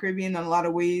advantage of the Caribbean in a lot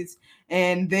of ways.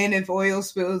 And then if oil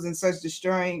spills and starts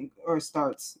destroying, or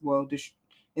starts, well,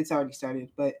 it's already started,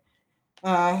 but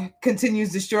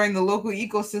continues destroying the local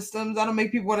ecosystems, that'll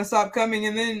make people want to stop coming,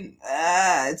 and then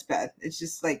it's bad. It's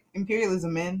just like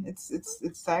imperialism, man. It's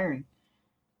tiring.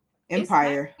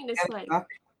 Empire. It's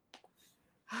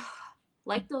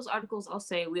like those articles all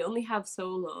say, we only have so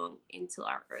long until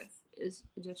our Earth is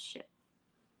just shit.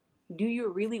 Do you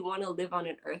really want to live on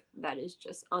an Earth that is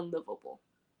just unlivable?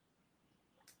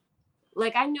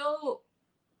 Like, I know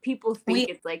people think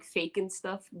it's like fake and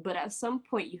stuff, but at some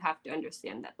point you have to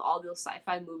understand that all those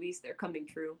sci-fi movies, they're coming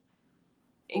true.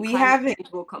 And climate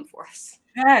change will come for us.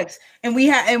 Facts. And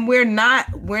we're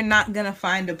not gonna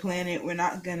find a planet. We're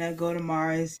not gonna go to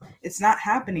Mars. It's not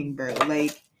happening, bro.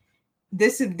 Like,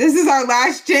 this is our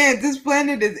last chance. This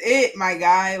planet is it, my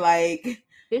guy. Like,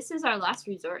 this is our last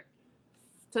resort.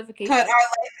 Cut our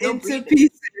life into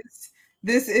pieces.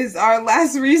 This is our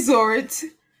last resort.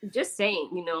 Just saying,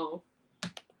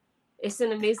 It's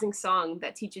an amazing song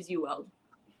that teaches you well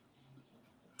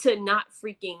to not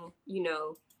freaking,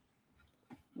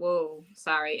 whoa,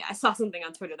 sorry. I saw something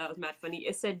on Twitter that was mad funny.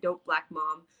 It said, "Dope black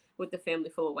mom with a family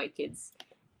full of white kids."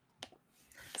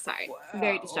 Sorry, wow.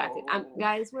 Very distracted.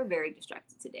 Guys, we're very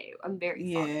distracted today. I'm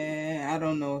very foggy. Yeah, I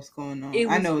don't know what's going on. It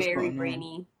was I know what's very going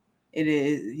rainy. On. It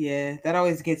is, yeah. That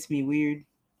always gets me weird.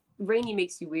 Rainy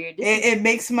makes you weird.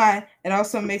 It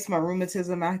also makes my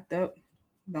rheumatism act up.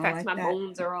 Don't like my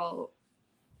bones are all,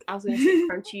 I was gonna say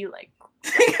crunchy, like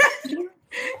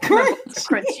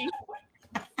crunchy.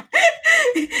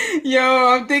 Yo,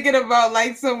 I'm thinking about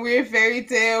like some weird fairy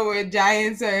tale where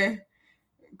giants are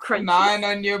gnawing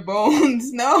on your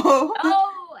bones. No.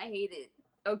 Oh, I hate it.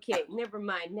 Okay, never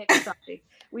mind. Next topic.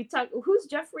 We talk. Who's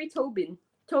Jeffrey Tobin?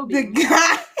 The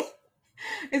guy.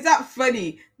 It's not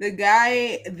funny. The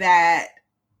guy that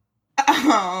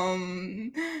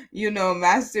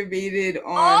masturbated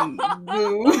on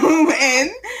Zoom,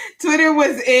 and Twitter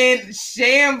was in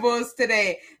shambles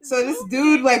today. So this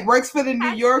dude like works for the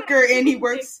New Yorker and he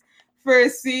works for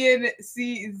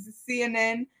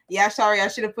CNN. Yeah, sorry, I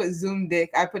should have put Zoom dick.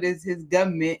 I put his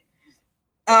government.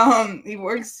 He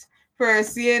works for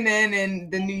CNN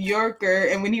and the New Yorker,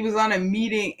 and when he was on a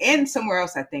meeting and somewhere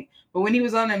else, I think, but when he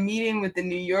was on a meeting with the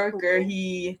New Yorker,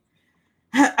 he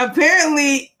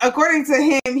apparently, according to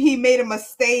him, he made a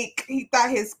mistake. He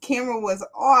thought his camera was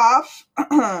off,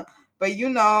 but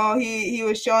he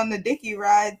was showing the dicky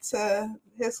ride to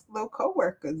his little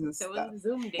coworkers and stuff.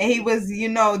 And he was,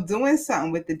 doing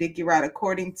something with the dicky ride,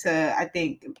 according to, I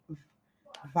think,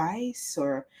 Vice,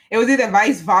 or it was either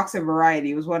Vice, Vox, or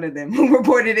Variety. It was one of them who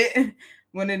reported it.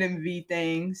 One of them V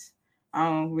things. I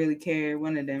don't really care.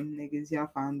 One of them niggas. Y'all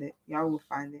found it. Y'all will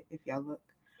find it if y'all look.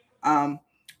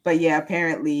 But yeah,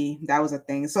 apparently that was a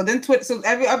thing. So then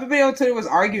everybody on Twitter was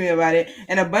arguing about it,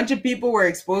 and a bunch of people were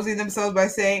exposing themselves by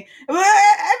saying, well,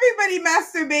 everybody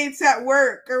masturbates at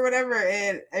work or whatever.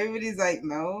 And everybody's like,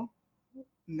 no,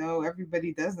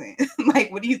 everybody doesn't.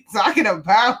 Like, what are you talking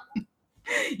about?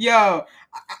 Yo,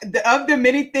 of the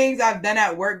many things I've done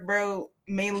at work, bro,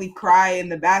 mainly cry in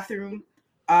the bathroom.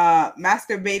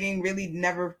 Masturbating really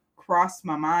never crossed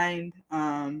my mind.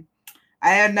 I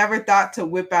had never thought to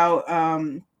whip out,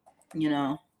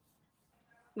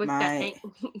 with that thing.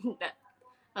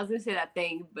 I was gonna say that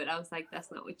thing, but I was like,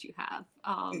 that's not what you have.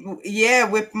 Yeah,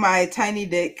 with my tiny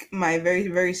dick, my very,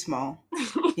 very small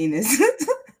penis.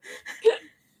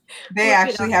 They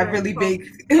actually have really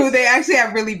big. They actually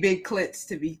have really big clits,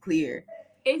 to be clear.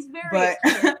 It's very.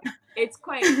 It's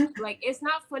quite like, it's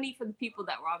not funny for the people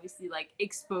that were obviously like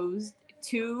exposed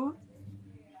to.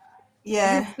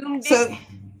 Yeah. So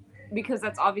because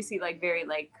that's obviously like very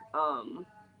like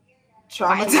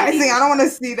traumatizing. I don't want to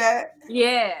see that.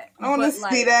 Yeah. I don't want to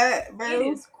see that, bro. It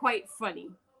is quite funny.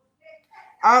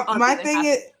 My thing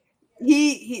is.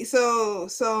 So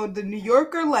the New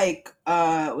Yorker, like,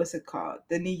 what's it called?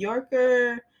 The New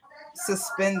Yorker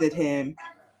suspended him.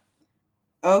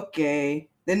 Okay.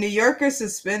 The New Yorker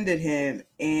suspended him,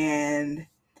 and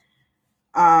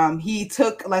he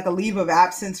took like a leave of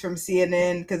absence from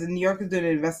CNN because the New Yorker's doing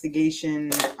an investigation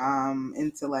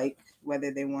into like whether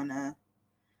they want to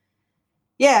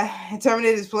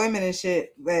terminate his employment and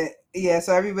shit. But yeah,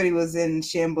 so everybody was in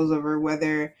shambles over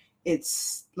whether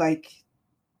it's like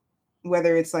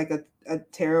a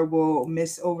terrible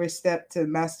overstep to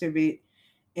masturbate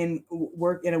in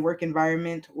a work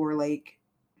environment, or like,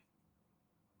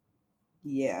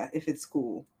 yeah, if it's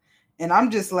cool. And I'm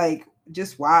just like,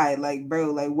 just why? Like,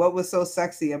 bro, like, what was so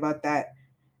sexy about that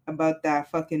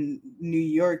fucking New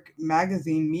York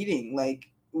magazine meeting? Like,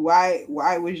 why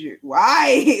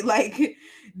like,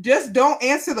 just don't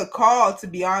answer the call, to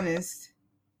be honest.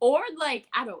 Or like,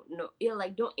 I don't know,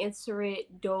 like, don't answer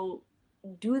it, don't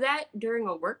do that during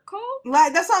a work call.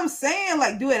 Like, that's what I'm saying.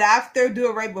 Like, do it after, do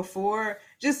it right before,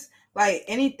 just like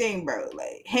anything, bro.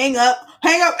 Like, hang up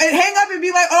and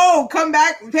be like, oh, come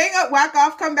back, hang up, whack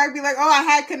off, come back, be like, oh, I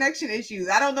had connection issues,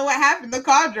 I don't know what happened, the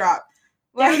call dropped.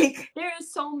 Like, there are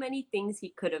so many things he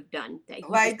could have done that he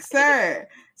like, sir.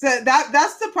 So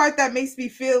that's the part that makes me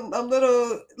feel a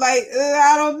little like,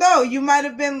 I don't know, you might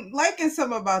have been liking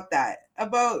some about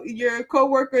your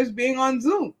coworkers being on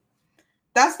Zoom.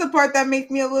 That's the part that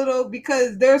makes me a little,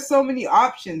 because there's so many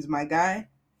options, my guy.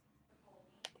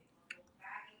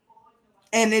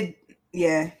 And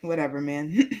whatever,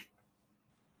 man.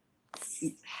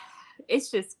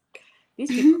 It's just, these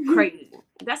people are crazy.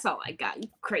 That's all I got. You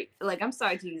crazy. Like, I'm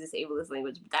sorry to use this ableist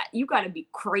language, but that you got to be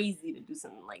crazy to do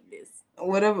something like this.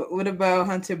 What about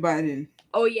Hunter Biden?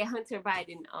 Oh yeah, Hunter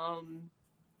Biden.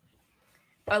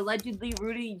 Allegedly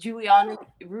Rudy Giuliani.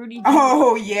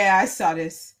 Oh yeah, I saw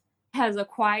this. has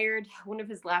acquired one of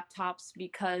his laptops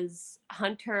because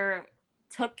Hunter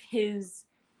took his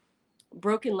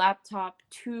broken laptop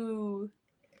to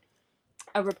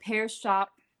a repair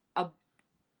shop, a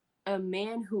a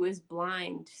man who is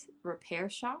blind repair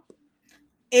shop.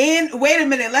 And wait a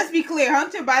minute, let's be clear.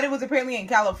 Hunter Biden was apparently in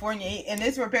California, and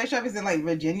this repair shop is in like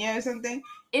Virginia or something.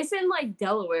 It's in like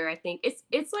Delaware, I think.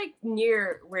 It's like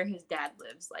near where his dad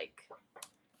lives. Like,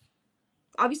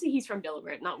 obviously he's from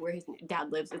Delaware, not where his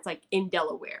dad lives. It's like in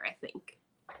Delaware, I think,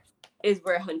 is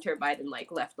where Hunter Biden like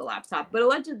left the laptop. But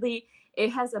allegedly,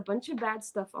 it has a bunch of bad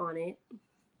stuff on it.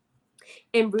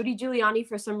 And Rudy Giuliani,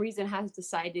 for some reason, has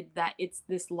decided that it's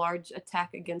this large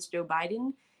attack against Joe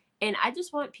Biden. And I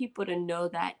just want people to know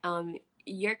that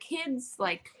your kids,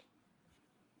 like,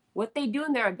 what they do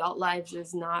in their adult lives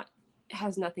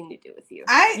has nothing to do with you.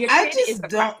 I just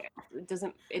don't.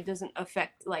 It doesn't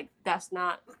affect, like, that's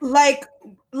not like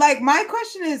my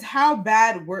question is, how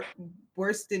bad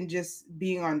worse than just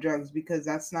being on drugs, because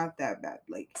that's not that bad.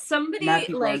 Like, somebody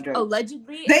like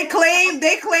allegedly they claim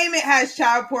it has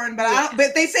child porn, but I don't.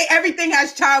 But they say everything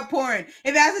has child porn.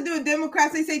 If it has to do with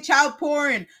Democrats, they say child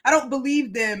porn. I don't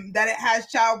believe them that it has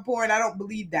child porn. I don't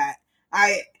believe that.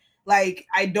 I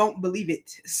don't believe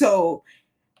it. So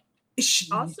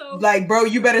also, like, bro,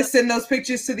 you better send those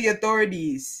pictures to the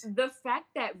authorities. The fact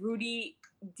that Rudy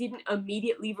didn't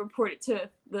immediately report it to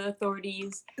the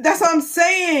authorities, that's what I'm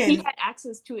saying. He had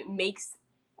access to it, makes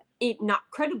it not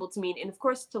credible to me. And of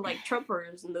course, to like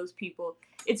Trumpers and those people,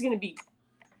 it's going to be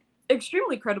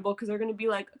extremely credible, because they're going to be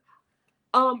like,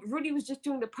 Rudy was just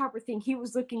doing the proper thing. He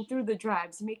was looking through the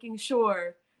drives, making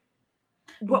sure.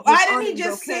 Why didn't he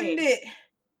just send it?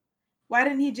 Why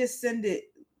didn't he just send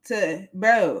it to,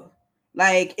 bro?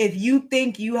 Like, if you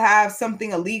think you have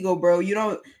something illegal, bro, you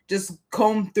don't just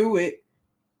comb through it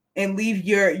and leave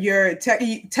your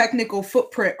technical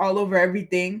footprint all over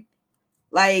everything.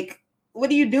 Like, what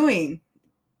are you doing?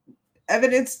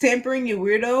 Evidence tampering, you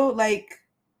weirdo. Like,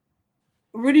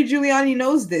 Rudy Giuliani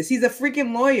knows this. He's a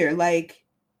freaking lawyer. Like,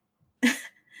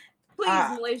 please,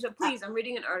 Malaysia, please. I'm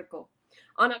reading an article.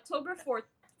 On October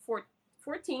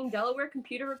 14, Delaware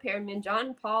computer repairman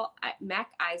John Paul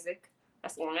Mac Isaac,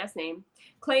 that's a long ass name,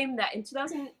 claimed that in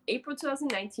April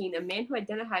 2019, a man who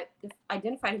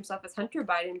identified himself as Hunter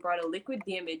Biden brought a liquid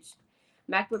damaged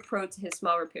MacBook Pro to his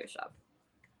small repair shop.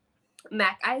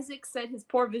 Mac Isaac said his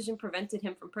poor vision prevented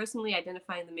him from personally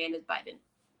identifying the man as Biden.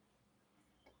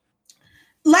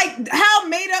 Like, how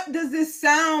made up does this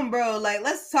sound, bro? Like,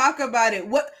 let's talk about it.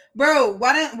 What, bro?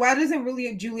 Why doesn't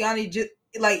really Giuliani just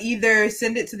like either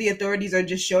send it to the authorities or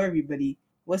just show everybody?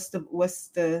 What's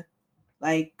the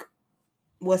like?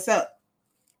 What's up?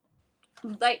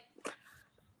 Like,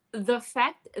 the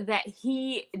fact that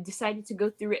he decided to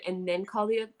go through it and then call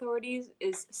the authorities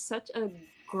is such a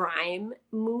grime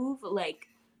move. Like,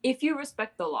 if you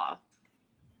respect the law,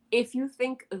 if you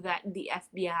think that the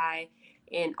FBI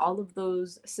and all of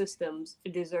those systems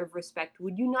deserve respect,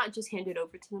 would you not just hand it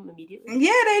over to them immediately?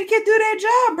 Yeah, they can do their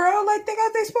job, bro. Like,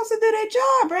 they're supposed to do their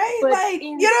job, right? But like,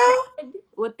 instead,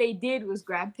 what they did was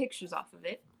grab pictures off of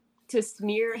it to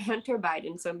smear Hunter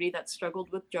Biden, somebody that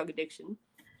struggled with drug addiction.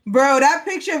 Bro, that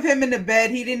picture of him in the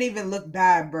bed, he didn't even look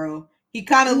bad, bro. He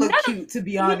kind of looked cute, to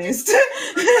be honest.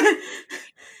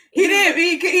 He did.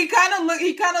 He kind of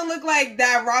looked like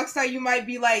that rock star. You might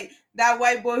be like that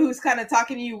white boy who's kind of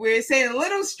talking to you weird, saying a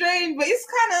little strange, but it's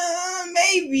kind of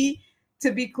maybe.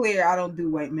 To be clear, I don't do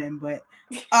white men, but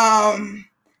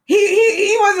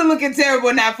he wasn't looking terrible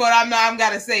in that photo. I'm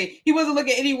gotta say, he wasn't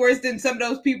looking any worse than some of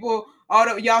those people.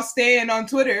 Y'all staying on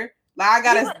Twitter. Like,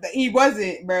 he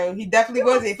wasn't, bro. He definitely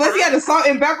wasn't. Plus, he had the salt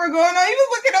and pepper going on. He was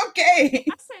looking okay.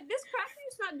 I said, this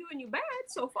cracking's not doing you bad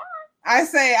so far. I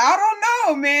say, I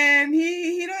don't know, man.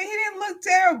 He didn't look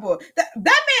terrible. That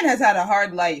man has had a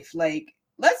hard life. Like,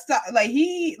 let's talk.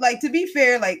 Like, to be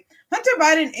fair, like, Hunter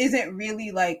Biden isn't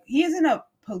really, like, he isn't a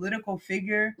political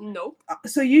figure. Nope.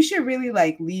 So you should really,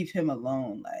 like, leave him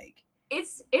alone. Like,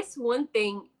 it's one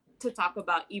thing to talk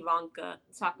about Ivanka,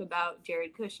 talk about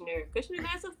Jared Kushner. Kushner,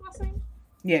 that's his last name?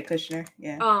 Yeah, Kushner.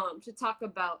 Yeah. To talk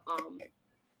about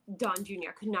Don Jr.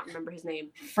 I could not remember his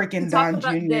name. Freaking Don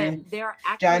Jr. They're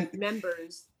active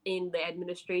members in the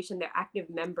administration. They're active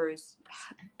members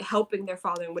helping their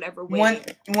father in whatever way.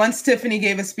 Once Tiffany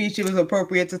gave a speech, it was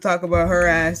appropriate to talk about her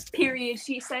ass. Period.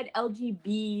 She said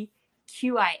LGBTQIA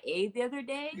the other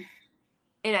day.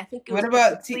 And I think it was what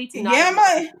about T?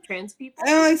 Yeah, trans people.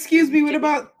 Excuse me. What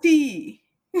about T?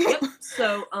 Yep.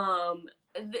 So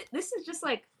this is just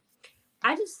like,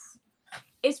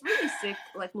 it's really sick.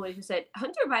 Like Malaysia said,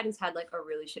 Hunter Biden's had like a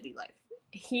really shitty life.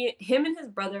 Him and his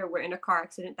brother were in a car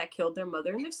accident that killed their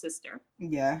mother and their sister.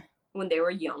 Yeah. When they were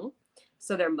young.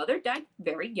 So their mother died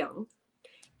very young.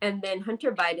 And then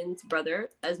Hunter Biden's brother,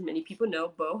 as many people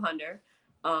know, Bo Hunter,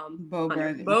 Bo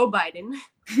Biden. Bo Biden,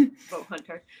 Bo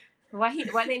Hunter. Why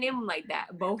they name him like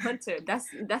that? Bo Hunter.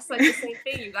 That's like the same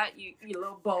thing. You got you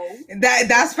little Bo.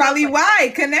 That's probably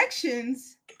why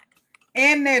connections.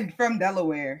 And they're from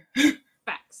Delaware.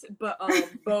 Facts. But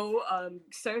Bo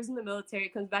serves in the military,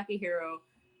 comes back a hero,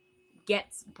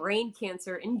 gets brain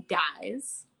cancer and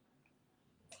dies.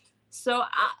 So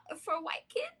for a white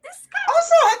kid, this guy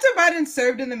also Hunter Biden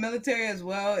served in the military as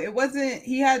well. It wasn't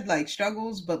he had like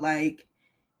struggles, but like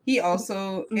he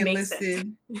also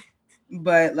enlisted.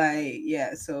 But like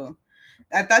yeah, so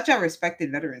I thought y'all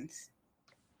respected veterans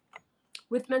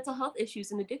with mental health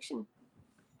issues and addiction.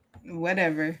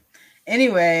 Whatever.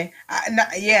 Anyway,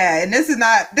 yeah, and this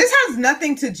has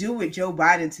nothing to do with Joe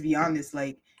Biden, to be honest.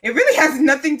 Like, it really has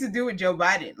nothing to do with Joe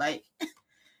Biden. Like,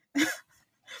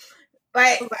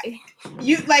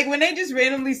 you like when they just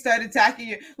randomly start attacking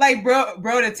you, like,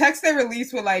 bro, the text they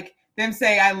released with like them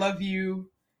saying "I love you"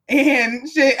 and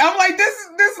shit. I'm like,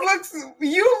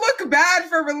 you look bad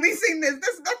for releasing this.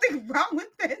 There's nothing wrong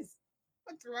with this.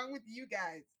 What's wrong with you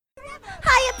guys?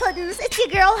 Hiya, Puddins. It's your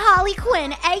girl, Holly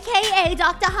Quinn, a.k.a.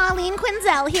 Dr. Harleen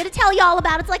Quinzel, here to tell you all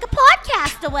about It's Like a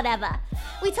Podcast or whatever.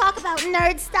 We talk about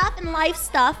nerd stuff and life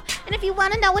stuff, and if you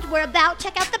want to know what we're about,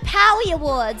 check out the Powie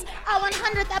Awards, our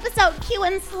 100th episode, Q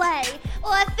and Slay,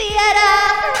 or Theater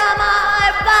from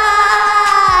Our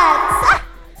Butts.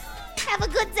 Have a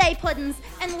good day, Puddins,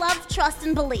 and love, trust,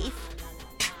 and belief.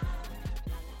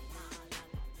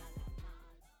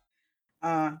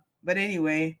 But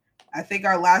anyway, I think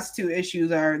our last two issues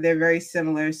they're very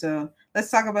similar. So let's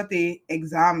talk about the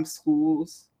exam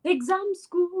schools. Exam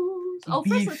schools.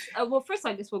 First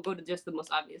I guess we'll go to just the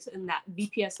most obvious, and that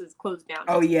VPS is closed down.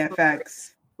 Oh yeah,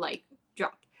 facts. Like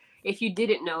dropped. If you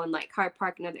didn't know, in like Hyde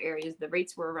Park and other areas, the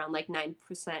rates were around like 9%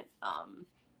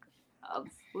 of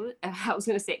what? I was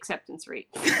gonna say acceptance rate.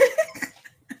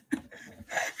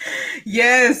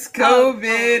 Yes,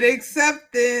 COVID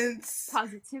acceptance.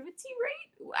 Positivity rate?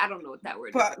 I don't know what that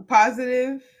word is.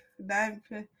 Positive. Now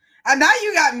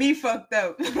you got me fucked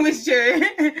up with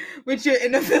your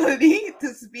inability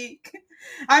to speak.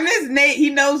 I miss Nate. He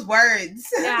knows words.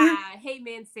 Yeah. Hey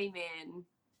man, say man.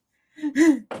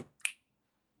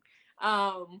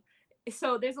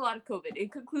 So there's a lot of COVID. In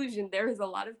conclusion, there is a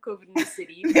lot of COVID in the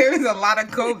city. There is a lot of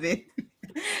COVID.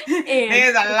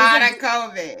 There's a lot of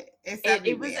COVID.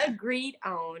 It was agreed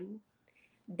on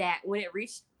that when it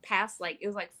reached past, like, it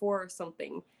was like 4 or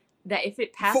something, that if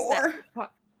it passed 4?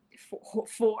 that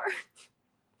 4?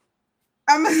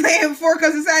 I'm saying 4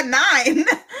 because it's at 9.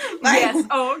 Like, yes.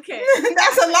 Oh, okay.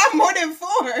 That's a lot more than 4.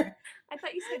 I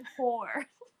thought you said 4.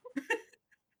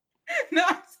 No,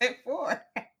 I said 4.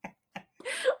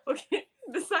 Okay.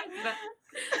 Besides that,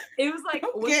 it was like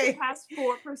once it passed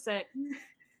 4%,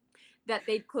 that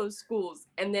they'd close schools,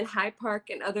 and then Hyde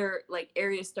Park and other like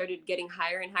areas started getting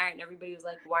higher and higher, and everybody was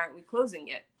like, "Why aren't we closing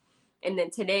it?" And then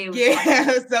today, it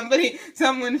was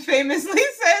someone famously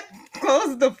said,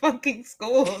 "Close the fucking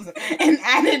schools," and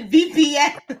added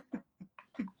VPN.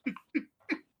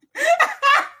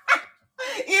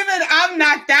 Even I'm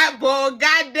not that bold.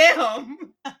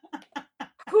 Goddamn.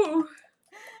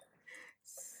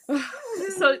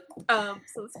 So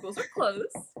the schools were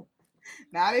closed.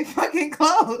 Now they fucking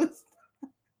closed.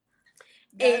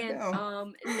 And now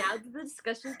the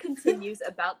discussion continues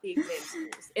about the exam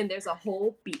schools, and there's a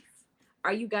whole beef.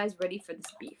 Are you guys ready for this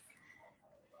beef?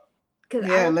 Because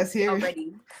let's hear it.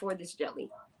 Ready for this jelly.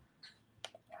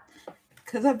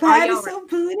 Because our body's so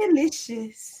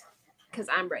delicious. Because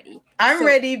I'm ready. I'm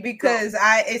ready because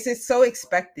it's just so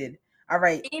expected. All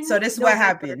right. So this is what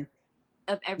happened.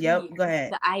 Of every year, go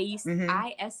ahead. The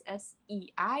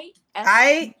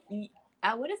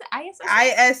what is it?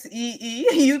 ISEE.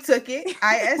 You took it.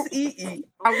 ISEE.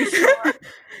 Are we sure?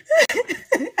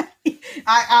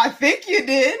 I think you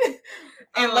did.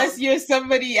 Unless you're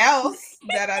somebody else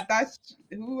that I thought.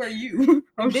 Who are you?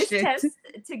 Oh, this shit. test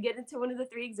to get into one of the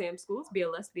 3 exam schools,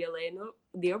 BLS, BLA, and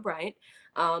the O'Brien,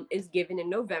 is given in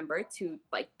November to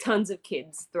like tons of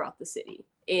kids throughout the city.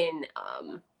 In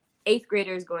 8th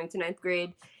graders going to 9th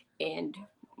grade, and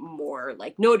more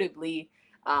like notably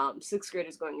 6th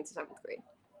graders going into 7th grade.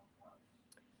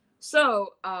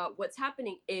 So what's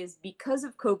happening is because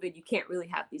of COVID, you can't really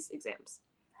have these exams.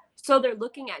 So they're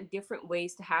looking at different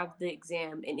ways to have the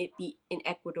exam and it be an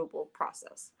equitable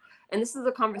process. And this is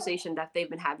a conversation that they've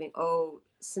been having,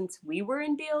 since we were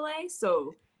in BLA.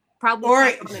 So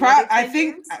probably. I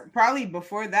think probably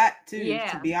before that too,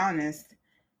 to be honest.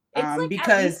 It's like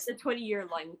because at least a 20-year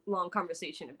long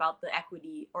conversation about the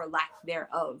equity or lack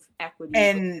thereof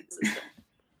equity.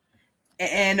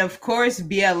 and of course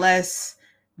BLS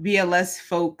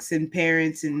folks and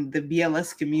parents and the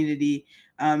BLS community,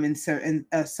 and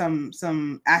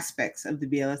some aspects of the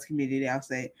BLS community, I'll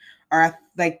say, are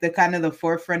like the kind of the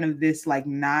forefront of this, like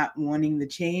not wanting the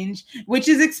change, which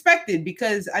is expected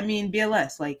because I mean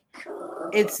BLS, like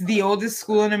it's the oldest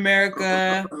school in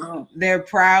America. They're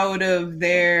proud of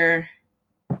their,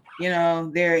 you know,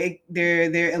 their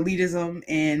elitism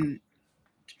and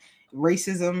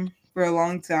racism for a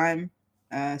long time.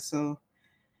 So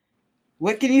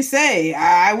what can you say?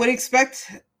 I would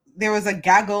expect there was a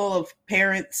gaggle of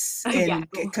parents and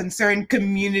concerned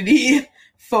community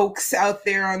folks out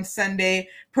there on Sunday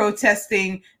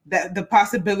protesting that the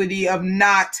possibility of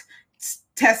not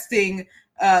testing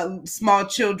small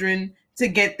children to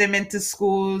get them into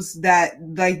schools that,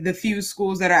 like the few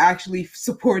schools that are actually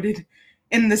supported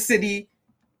in the city,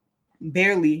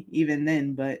 barely even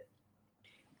then, but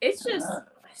it's just,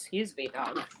 excuse me,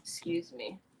 dog. Excuse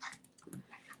me.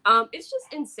 It's just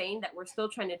insane that we're still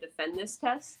trying to defend this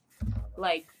test.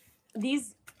 Like,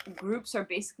 these groups are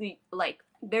basically, like,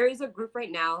 there is a group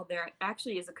right now. There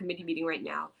actually is a committee meeting right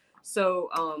now. So,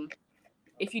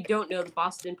 if you don't know, the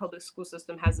Boston public school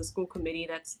system has a school committee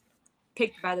that's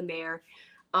picked by the mayor.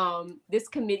 This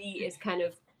committee is kind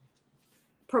of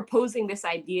proposing this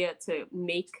idea to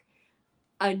make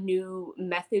a new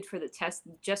method for the test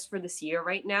just for this year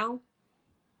right now.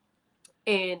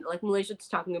 And like Malaysia was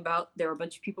talking about, there are a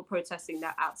bunch of people protesting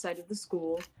that outside of the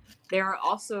school. There are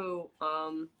also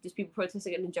just people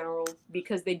protesting it in general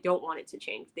because they don't want it to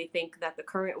change. They think that the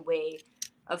current way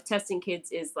of testing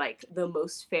kids is like the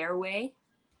most fair way,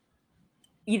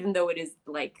 even though it is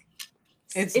like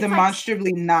it's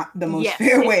demonstrably like, not the most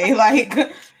fair way. Like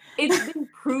it's been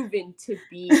proven to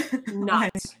be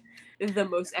not the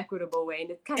most equitable way, and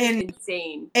it's kind of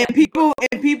insane. And people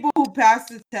who passed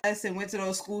the test and went to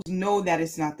those schools know that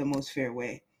it's not the most fair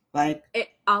way. Like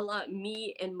a la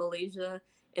me and Malaysia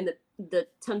and the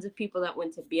tons of people that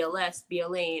went to BLS,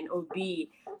 BLA, and OB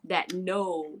that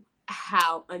know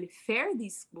how unfair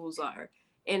these schools are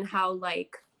and how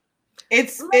like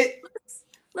let's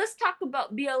talk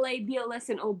about BLA, BLS,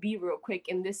 and OB real quick,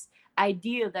 and this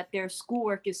idea that their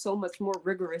schoolwork is so much more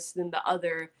rigorous than the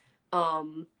other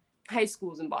high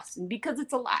schools in Boston, because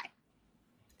it's a lie.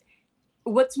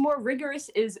 What's more rigorous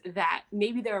is that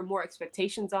maybe there are more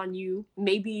expectations on you.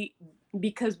 Maybe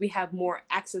because we have more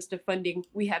access to funding,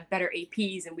 we have better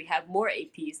APs and we have more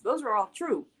APs. Those are all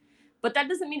true. But that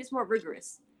doesn't mean it's more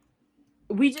rigorous.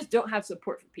 We just don't have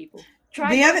support for people.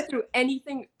 Try to go through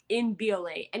anything in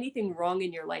BLA, anything wrong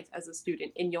in your life as a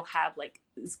student, and you'll have like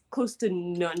close to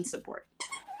none support.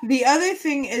 The other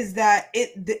thing is that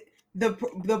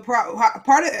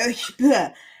part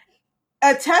of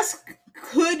a test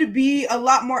could be a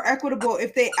lot more equitable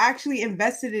if they actually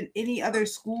invested in any other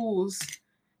schools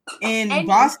in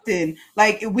Boston.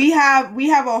 Like we have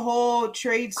a whole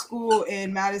trade school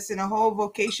in Madison, a whole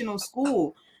vocational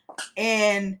school,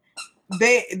 and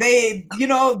they you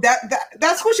know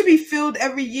that school should be filled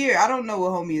every year. I don't know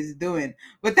what homie is doing,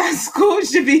 but that school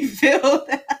should be filled.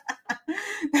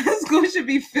 That school should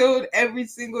be filled every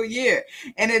single year,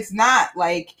 and it's not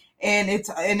like, and it's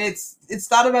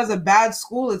thought of as a bad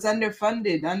school. It's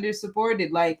underfunded,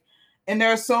 undersupported, like, and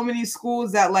there are so many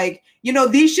schools that, like, you know,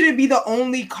 these shouldn't be the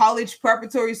only college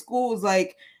preparatory schools,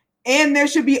 like, and there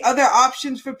should be other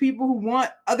options for people who want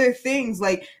other things.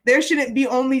 Like, there shouldn't be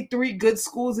only 3 good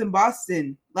schools in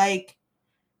Boston, like.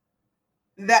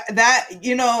 That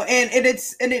you know, and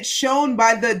it's shown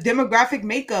by the demographic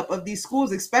makeup of these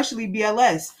schools, especially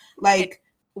BLS. Like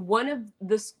one of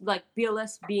this, like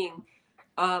BLS being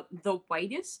the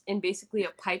whitest and basically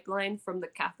a pipeline from the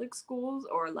Catholic schools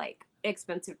or like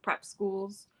expensive prep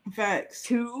schools. Facts.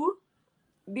 To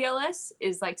BLS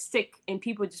is like sick, and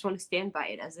people just want to stand by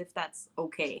it as if that's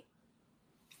okay.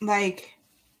 Like,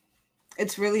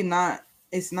 it's really not.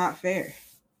 It's not fair.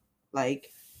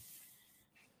 Like.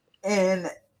 And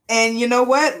you know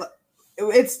what?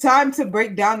 It's time to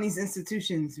break down these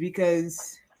institutions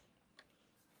because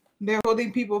they're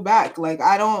holding people back. Like,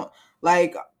 I don't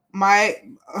like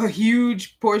a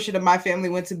huge portion of my family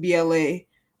went to BLA.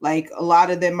 Like, a lot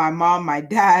of them, my mom, my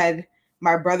dad,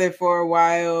 my brother for a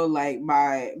while, like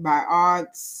my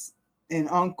aunts and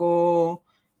uncle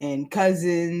and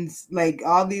cousins, like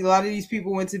a lot of these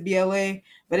people went to BLA,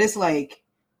 but it's like,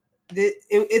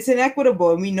 it's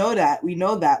inequitable, and we know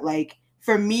that. Like,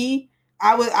 for me,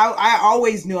 I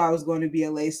always knew I was going to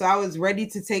BLA, so I was ready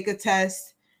to take a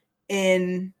test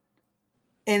in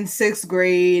 6th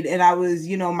grade, and I was,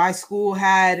 you know, my school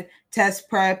had test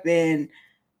prep, and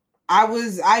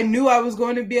I knew I was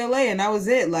going to BLA, and that was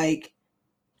it. Like,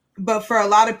 but for a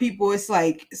lot of people, it's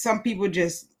like some people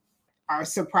just are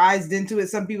surprised into it.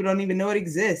 Some people don't even know it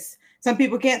exists. Some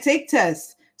people can't take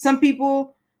tests. Some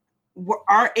people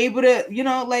aren't able to,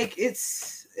 like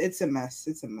it's a mess.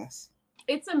 It's a mess.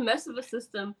 It's a mess of a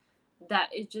system that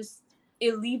it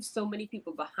leaves so many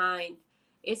people behind.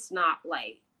 It's not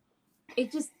like,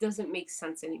 it just doesn't make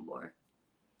sense anymore.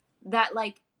 That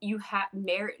like you have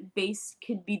merit based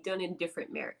could be done in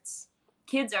different merits.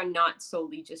 Kids are not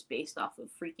solely just based off of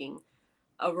freaking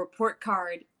a report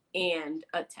card and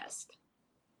a test.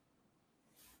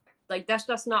 Like that's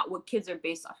just not what kids are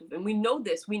based off of. And we know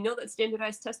this. We know that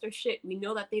standardized tests are shit. We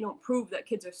know that they don't prove that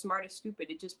kids are smart or stupid.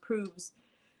 It just proves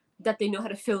that they know how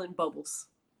to fill in bubbles.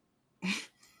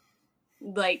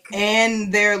 Like,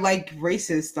 and they're like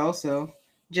racist also.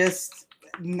 Just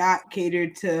not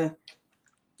catered to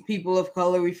people of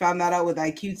color. We found that out with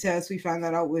IQ tests. We found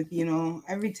that out with,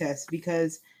 every test,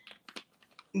 because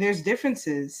there's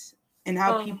differences in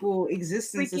how people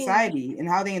exist in society and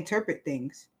how they interpret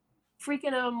things.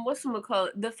 Freaking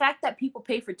whatchamacallit, the fact that people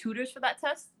pay for tutors for that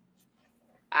test.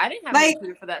 I didn't have a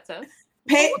tutor for that test.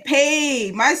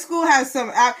 Pay. My school has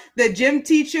some. The gym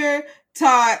teacher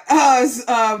taught us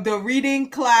the reading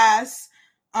class.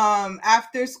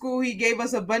 After school, he gave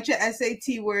us a bunch of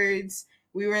SAT words.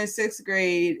 We were in 6th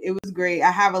grade. It was great.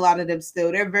 I have a lot of them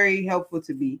still. They're very helpful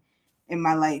to me in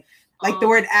my life. Like the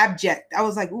word abject. I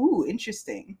was like, ooh,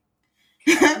 interesting.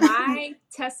 My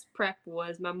test prep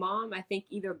was my mom, I think,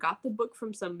 either got the book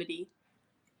from somebody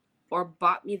or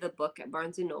bought me the book at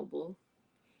Barnes & Noble.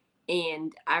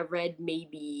 And I read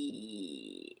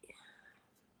maybe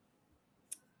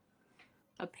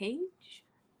a page?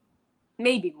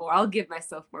 Maybe more. I'll give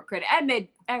myself more credit.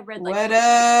 I read like... What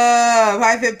up,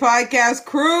 Hyphen Podcast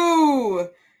crew?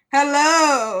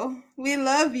 Hello. We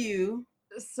love you.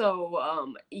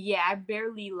 So, yeah, I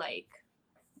barely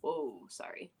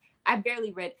I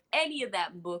barely read any of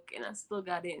that book and I still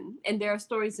got in. And there are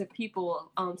stories of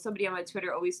people, somebody on my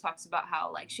Twitter always talks about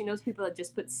how like she knows people that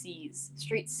just put C's,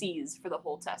 straight C's for the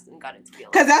whole test and got into the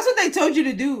because that's what they told you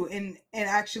to do in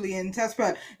test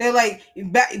prep. They're like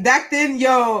back then,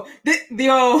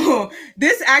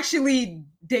 this actually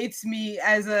dates me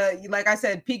as a, like I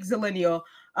said, peak zillennial.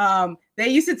 They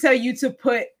used to tell you to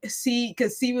put C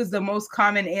because C was the most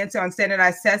common answer on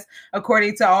standardized tests,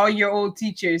 according to all your old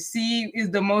teachers. C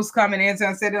is the most common answer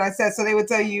on standardized tests. So they would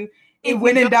tell you,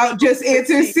 when in doubt, just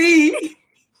answer C.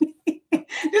 Do they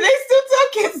still tell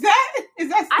kids that? Is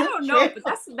that still I don't know,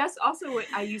 but that's also what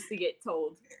I used to get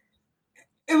told.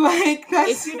 Like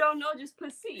if you don't know, just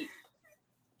put C.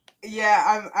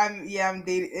 Yeah, I'm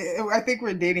dating. I think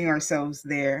we're dating ourselves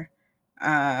there.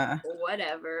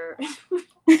 Whatever,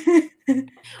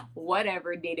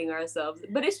 dating ourselves.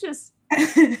 But it's just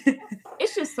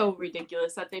so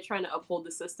ridiculous that they're trying to uphold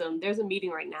the system. There's a meeting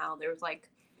right now. There's like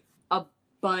a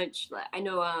bunch. I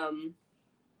know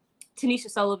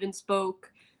Tanisha Sullivan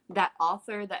spoke. That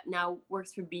author that now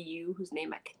works for BU, whose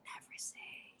name I can never say,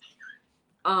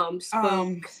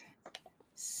 spoke.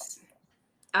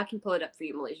 I can pull it up for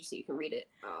you, Malaysia, so you can read it.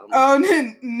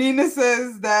 Nina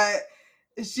says that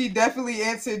she definitely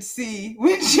answered C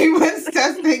when she was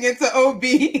testing into OB.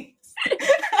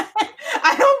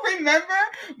 I don't remember,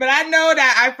 but I know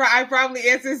that I probably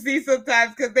answered C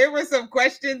sometimes because there were some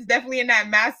questions definitely in that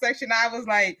math section. I was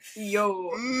like,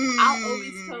 yo, I'll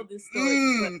always tell this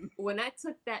story. But when I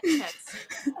took that test,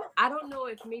 I don't know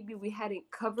if maybe we hadn't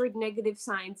covered negative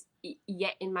signs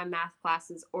yet in my math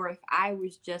classes, or if I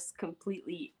was just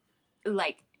completely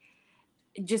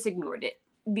just ignored it.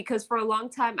 Because for a long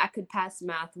time, I could pass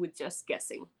math with just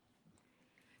guessing.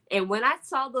 And when I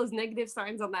saw those negative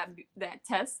signs on that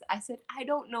test, I said, I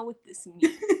don't know what this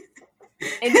means.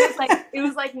 And it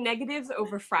was like negatives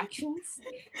over fractions.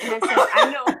 And I said,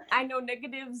 I know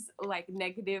negatives like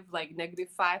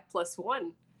 -5 +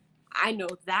 1. I know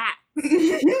that.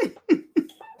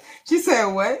 She said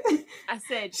what? I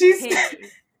said,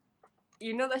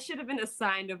 that should have been a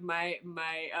sign of my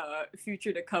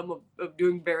future to come of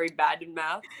doing very bad in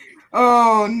math.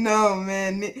 Oh no,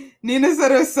 man! Nina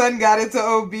said her son got into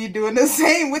OB doing the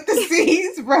same with the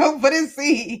C's, bro. Put in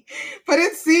C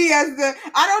as the.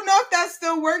 I don't know if that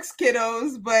still works,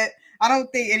 kiddos, but I don't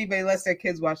think anybody lets their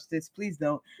kids watch this. Please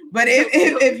don't. But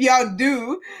if y'all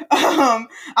do, I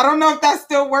don't know if that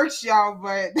still works, y'all.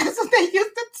 But that's what they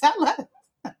used to tell us.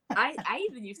 I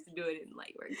even used to do it in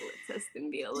regular test and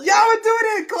be like, y'all would do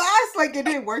it in class, it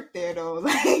didn't work there though.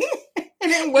 It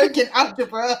didn't work in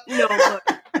algebra. No, look,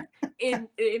 in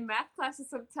math classes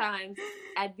sometimes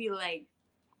I'd be like,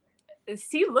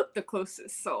 C looked the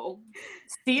closest, so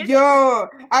see it. Yo,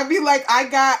 I'd be like, I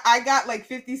got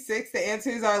 56. The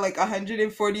answers are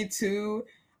 142.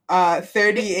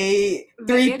 38,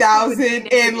 The answer would be 3,000 in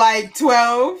negative. like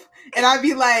 12, and I'd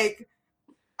be like,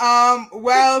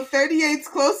 well, 38's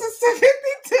closest to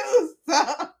 52, so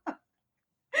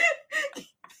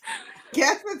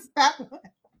guess it's that one.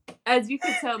 As you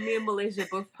can tell, me and Malaysia,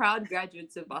 both proud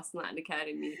graduates of Boston Latin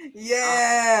Academy.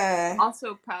 Yeah.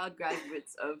 Also proud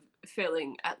graduates of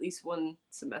failing at least one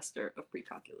semester of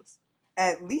pre-calculus.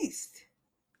 At least.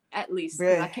 At least. 'Cause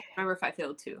Bruh. I can't remember if I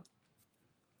failed two.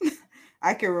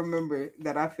 I can remember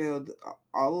that I failed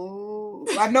all.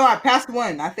 I know I passed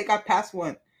one. I think I passed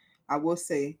one. I will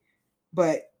say,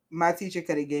 but my teacher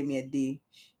could have gave me a D.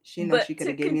 She knows But she could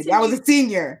to have gave me a D. I was a continue-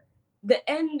 senior. The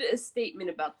end statement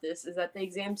about this is that the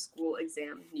exam school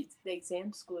exam is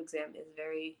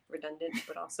very redundant,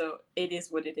 but also it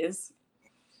is what it is.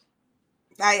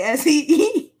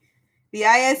 ISEE. The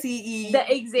ISEE.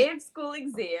 The exam school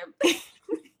exam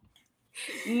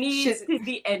needs Should- to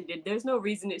be ended. There's no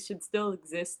reason it should still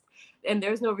exist, and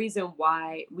there's no reason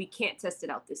why we can't test it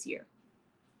out this year.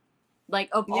 Like,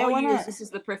 of Yeah, all why years, not? this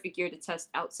is the perfect year to test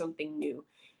out something new.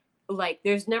 Like,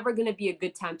 there's never going to be a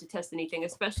good time to test anything,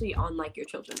 especially on, like, your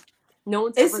children. No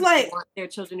one's It's ever like- going to want their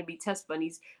children to be test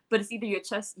bunnies, but it's either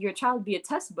your child be a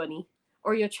test bunny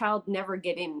or your child never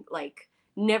get in, like,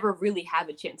 never really have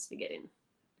a chance to get in.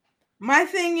 My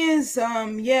thing is,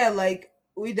 like,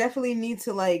 we definitely need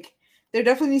to, like, there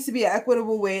definitely needs to be an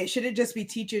equitable way. It shouldn't just be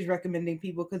teachers recommending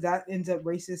people, because that ends up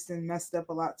racist and messed up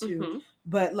a lot too. Mhm.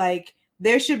 But like,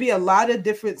 there should be a lot of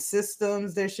different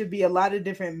systems. There should be a lot of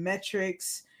different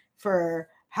metrics for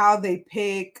how they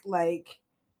pick, like,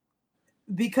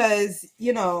 because,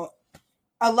 you know,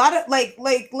 a lot of like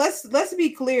let's be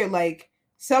clear, like,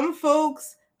 some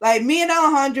folks, like me and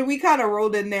Alejandra, we kind of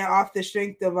rolled in there off the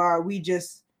strength of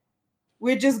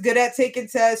we're just good at taking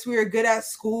tests. We were good at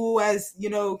school as, you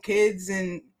know, kids,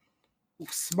 and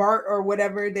smart, or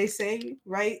whatever they say,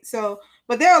 right? So,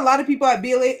 but there are a lot of people at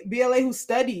BLA who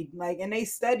studied, like, and they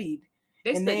studied,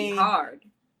 They and study hard.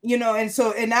 you know, and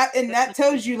so, and that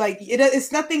tells you, like,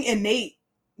 it's nothing innate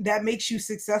that makes you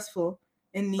successful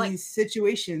in these Like-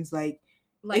 situations. Like,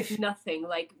 Like, if- nothing.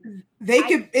 Like,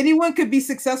 anyone could be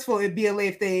successful at BLA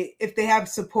if they have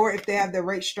support, if they have the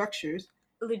right structures.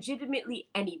 legitimately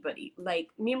anybody. Like,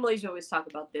 me and Malaysia always talk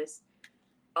about this.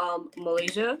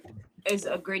 Malaysia is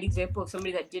a great example of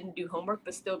somebody that didn't do homework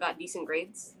but still got decent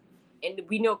grades. And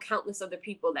we know countless other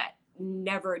people that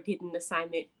never did an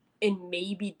assignment and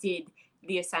maybe did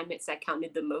the assignments that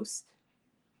counted the most,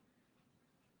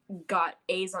 got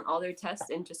A's on all their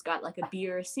tests and just got like a B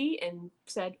or a C and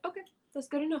said, okay, that's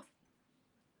good enough.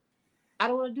 I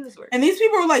don't want to do this work. And these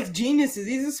people are like geniuses.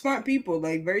 These are smart people,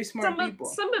 like very smart people.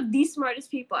 Some of the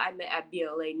smartest people I met at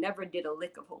BLA never did a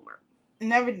lick of homework.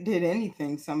 Never did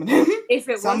anything. Some of them. If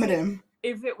it Some of wasn't- them.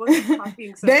 If it wasn't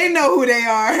copying something, They know who they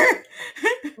are.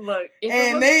 Look, if And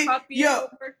it wasn't they- copying yo.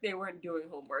 homework, they weren't doing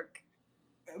homework.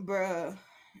 Bruh,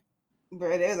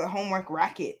 there's a homework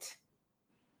racket.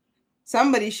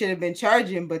 Somebody should have been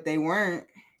charging, but they weren't.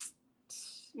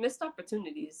 Missed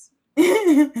opportunities.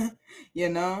 You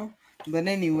know? But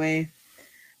anyway,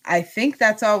 I think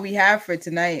that's all we have for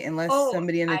tonight, unless Oh,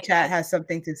 somebody in the I chat have- has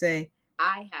something to say.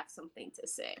 I have something to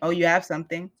say. Oh, you have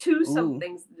something? Two Ooh. some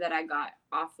things that I got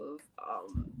off of.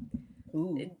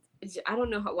 Ooh. I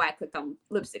don't know why I clicked on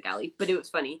Lipstick Alley, but it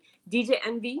was funny. DJ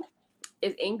Envy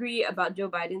is angry about Joe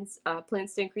Biden's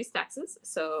plans to increase taxes.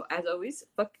 So as always,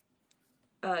 fuck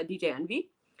DJ Envy,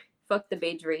 fuck the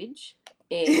Beige Rage,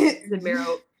 and the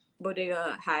Mero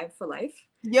Bodega Hive for life.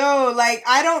 Yo, like,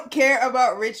 I don't care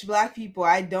about rich black people.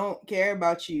 I don't care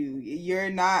about you. You're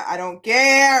not. I don't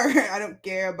care. I don't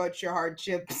care about your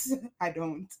hardships. I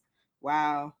don't.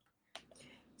 Wow.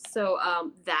 So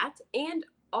that, and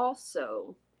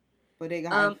also Bodega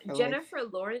Hive for life. Jennifer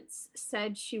Lawrence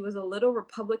said she was a little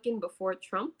Republican before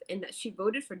Trump and that she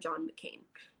voted for John McCain.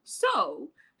 So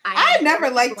I am never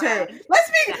very liked her. glad Let's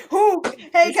be that who.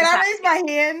 Hey, this can is I raise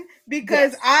my hand?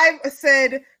 Because Yes. I've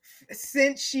said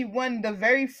since she won the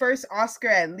very first Oscar,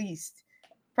 at least,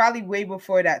 probably way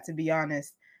before that, to be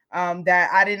honest, that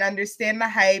I didn't understand the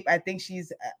hype. I think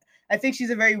she's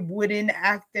a very wooden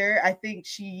actor. I think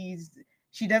she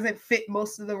doesn't fit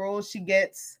most of the roles she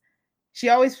gets. She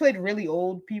always played really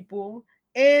old people.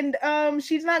 And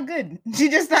she's not good.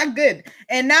 She's just not good.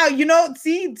 And now, you know,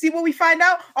 see what we find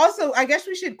out. Also, I guess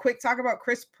we should quick talk about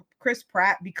Chris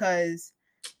Pratt, because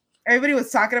everybody was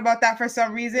talking about that for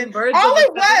some reason. Birds All of a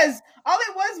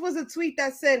it was a tweet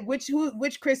that said which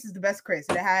Chris is the best Chris.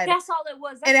 And it had That's all it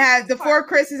was. and it had the That's four part.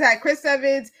 Chris's. Had Chris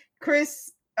Evans,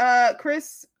 Chris,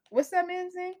 what's that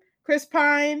man's name? Chris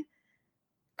Pine,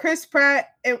 Chris Pratt,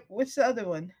 and what's the other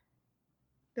one?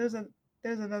 There's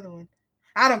another one.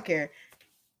 I don't care.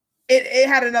 It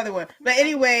had another one. But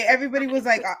anyway, everybody was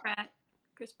like,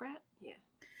 Chris Pratt? Yeah.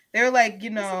 they were like,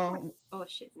 Oh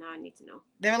shit, now I need to know.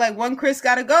 They were like, one Chris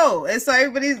gotta go. And so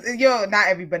everybody's, not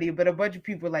everybody, but a bunch of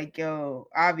people were like,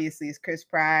 obviously it's Chris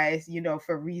Price,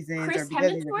 for reasons. Chris or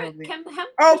because he's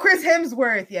Hemsworth? Chris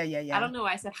Hemsworth. Yeah. I don't know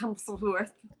why I said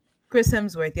Hemsworth. Chris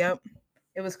Hemsworth, yep.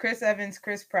 It was Chris Evans,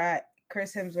 Chris Pratt,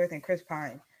 Chris Hemsworth, and Chris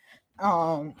Pine.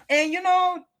 And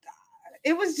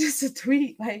it was just a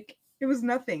tweet. Like, it was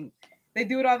nothing. They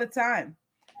do it all the time.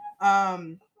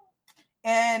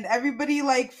 And everybody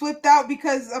like flipped out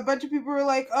because a bunch of people were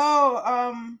like,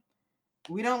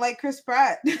 we don't like Chris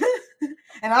Pratt.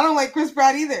 And I don't like Chris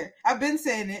Pratt either. I've been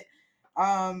saying it.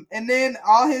 And then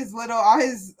all his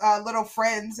little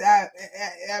friends at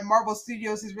Marvel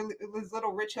Studios, his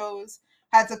little rich hoes,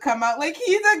 had to come out like,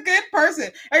 he's a good person.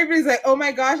 Everybody's like, oh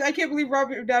my gosh, I can't believe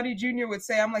Robert Downey Jr. would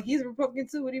say, I'm like, he's a Republican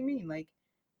too. What do you mean? Like,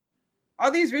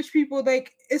 all these rich people,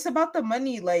 like, it's about the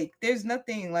money. Like, there's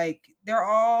nothing, like,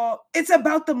 it's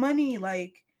about the money.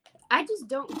 Like, I just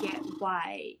don't get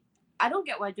why. I don't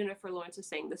get why Jennifer Lawrence is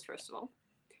saying this, first of all,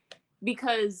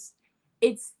 because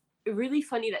it's really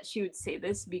funny that she would say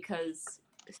this because,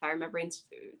 sorry, my brain's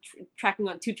tracking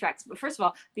on two tracks. But first of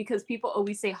all, because people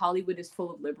always say Hollywood is full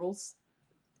of liberals.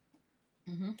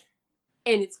 Mm-hmm.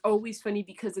 And it's always funny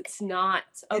because it's not.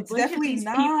 It's definitely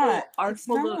not.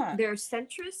 They're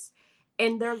centrists,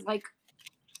 and they're like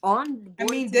on. I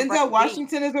mean, Denzel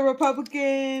Washington is a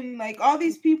Republican. Like, all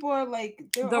these people are like.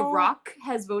 The Rock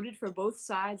has voted for both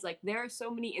sides. Like, there are so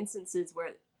many instances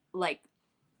where, like,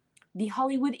 the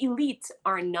Hollywood elite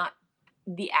are not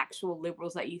the actual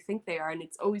liberals that you think they are, and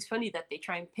it's always funny that they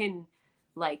try and pin,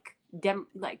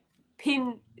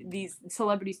 pin these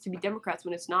celebrities to be Democrats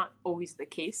when it's not always the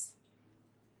case.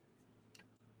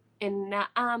 And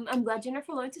I'm glad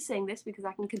Jennifer Lawrence is saying this because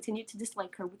I can continue to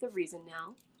dislike her with a reason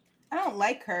now. I don't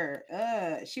like her.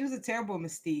 She was a terrible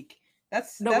Mystique.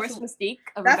 That's worst Mystique.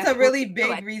 That's a really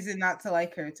big reason not to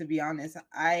like her, to be honest.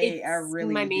 I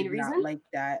really did not like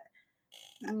that.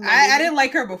 I didn't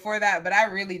like her before that, but I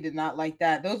really did not like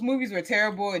that. Those movies were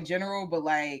terrible in general, but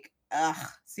like,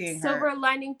 seeing Silver her.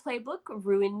 Lining Playbook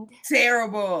ruined.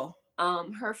 Terrible.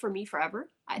 Her For Me Forever.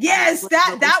 Yes,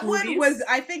 that one was.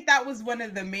 I think that was one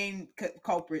of the main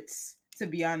culprits, to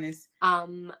be honest.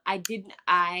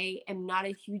 I am not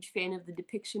a huge fan of the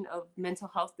depiction of mental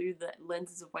health through the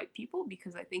lenses of white people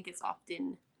because I think it's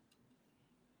often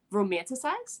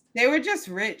romanticized. They were just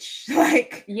rich.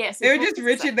 Like, yes, they were just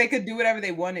rich and they could do whatever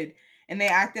they wanted. And they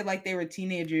acted like they were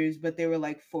teenagers, but they were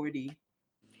like 40.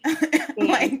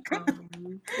 Like,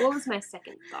 what was my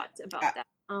second thought about that?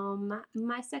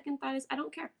 My second thought is I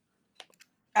don't care.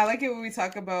 I like it when we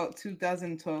talk about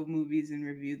 2012 movies and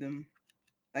review them.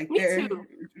 Like, Me they're too.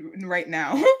 Right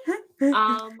now.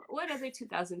 What other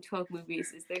 2012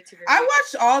 movies is there to review? I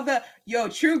watched all the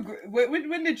True Grit.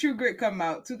 When did True Grit come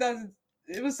out? 2000.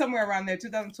 It was somewhere around there,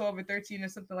 2012 or 13 or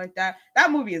something like that.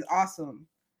 That movie is awesome.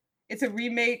 It's a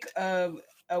remake of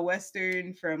a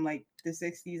Western from like the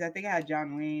 60s. I think I had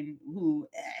John Wayne,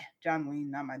 John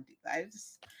Wayne, not my dude.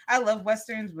 I love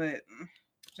Westerns, but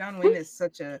John Wayne is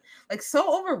such a, like,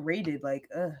 so overrated. Like,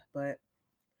 but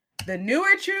the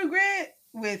newer True Grit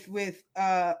with what's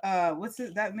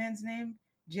that man's name?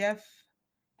 Jeff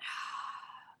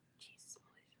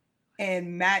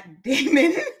and Matt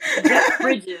Damon. Jeff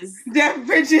Bridges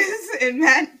and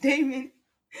Matt Damon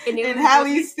and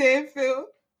Hallie Stanfield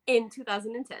in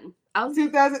 2010.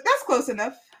 2000. That's close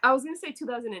enough. I was gonna say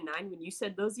 2009 when you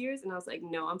said those years, and I was like,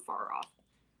 no, I'm far off.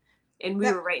 And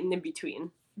we were right in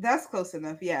between. That's close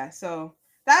enough, yeah. So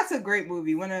that's a great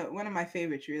movie. One of my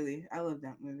favorites, really. I love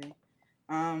that movie.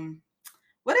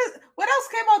 What else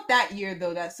came out that year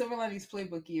though? That Silver Linings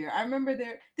Playbook year. I remember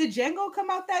did Django come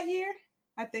out that year?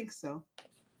 I think so.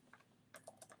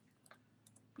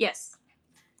 Yes.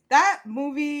 That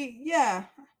movie, yeah.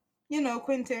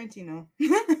 Quentin Tarantino.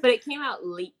 But it came out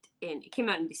it came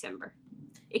out in December.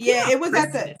 It was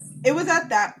at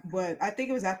that one. I think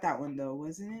it was at that one though,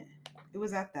 wasn't it? It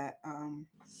was at that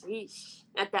Sheesh.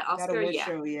 At that Oscar, that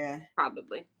show, yeah.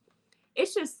 Probably.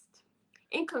 It's just,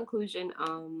 in conclusion,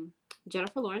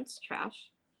 Jennifer Lawrence trash.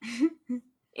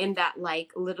 In that,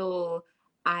 like, little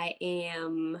I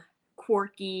am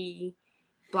quirky,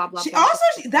 blah blah. She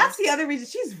also, that's the other reason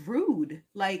she's rude.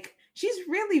 Like, she's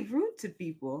really rude to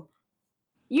people.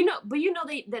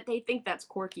 But they think that's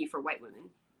quirky for white women.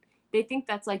 They think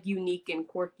that's like unique and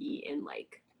quirky and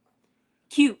like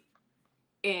cute.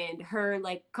 And her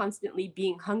like constantly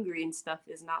being hungry and stuff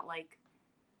is not like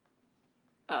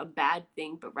a bad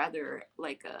thing, but rather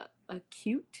like a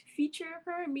cute feature of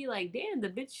her, and be like, damn, the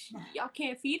bitch, y'all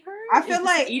can't feed her. I feel Is this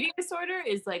like- an eating disorder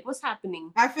is like, what's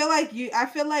happening? I feel like you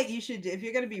should, if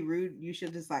you're gonna be rude, you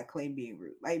should just like claim being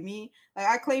rude. Like me, like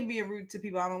I claim being rude to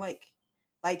people I don't like.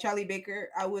 Like Charlie Baker,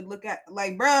 I would look at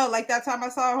like, bro, like that time I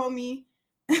saw a homie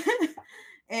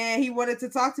and he wanted to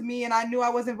talk to me and I knew I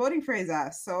wasn't voting for his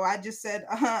ass. So I just said,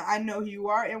 I know who you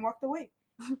are, and walked away.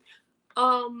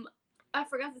 I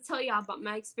forgot to tell y'all about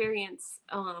my experience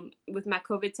with my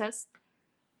COVID test.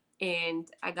 And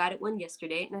I got it one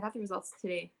yesterday, and I got the results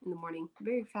today in the morning.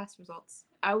 Very fast results.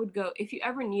 I would go, if you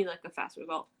ever need like a fast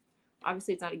result,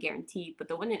 obviously it's not a guarantee, but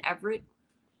the one in Everett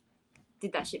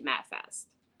did that shit mad fast.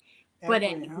 But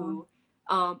Everett, anywho,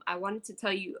 I wanted to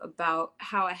tell you about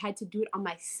how I had to do it on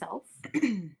myself.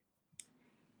 Me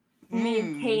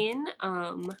and Payne,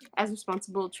 as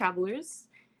responsible travelers,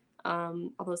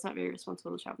 although it's not very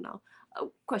responsible to travel now,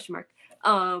 question mark.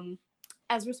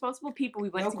 As responsible people, we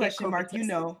went No to question get COVID mark, tested. you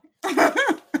know.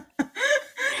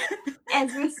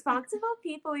 As responsible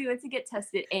people, we went to get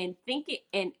tested, and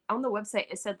on the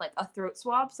website it said like a throat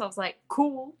swab. So I was like,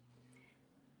 cool.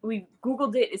 We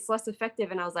Googled it, it's less effective,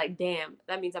 and I was like, damn,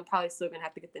 that means I'm probably still gonna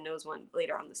have to get the nose one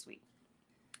later on this week.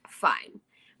 Fine.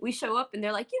 We show up and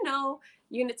they're like, you're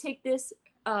gonna take this,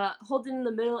 hold it in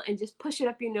the middle and just push it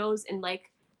up your nose and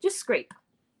like just scrape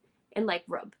and like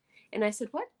rub. And I said,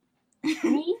 what?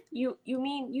 Me? You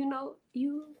mean you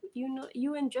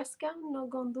and Jessica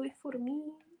not gonna do it for me?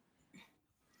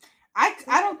 I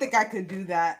don't think I could do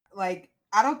that. Like,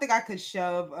 I don't think I could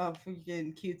shove a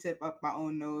freaking Q-tip up my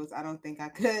own nose. I don't think I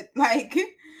could. Like,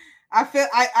 I feel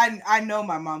I know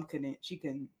my mom couldn't. She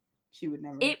couldn't. She would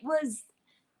never. It was.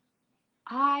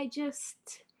 I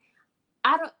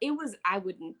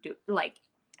wouldn't do like.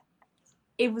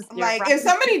 It was like if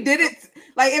somebody did it,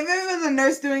 like if it was a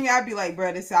nurse doing it, I'd be like,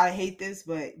 bruh, I hate this,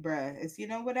 but bruh, it's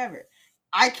whatever.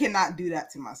 I cannot do that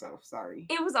to myself. Sorry.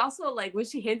 It was also like when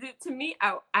she handed it to me,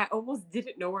 I almost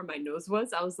didn't know where my nose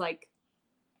was. I was like,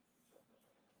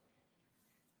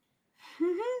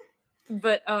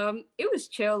 but it was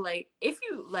chill. Like if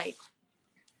you like,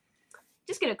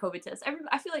 just get a COVID test.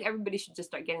 I feel like everybody should just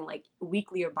start getting like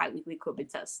weekly or bi-weekly COVID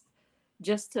tests,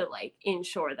 just to like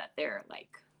ensure that they're like.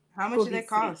 How much did it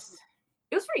cost?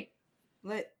 It was free.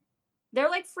 Lit. They're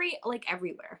like free like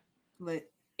everywhere.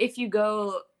 Lit. If you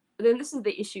go, then this is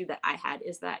the issue that I had,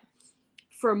 is that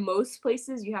for most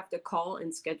places you have to call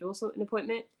and schedule an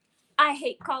appointment. I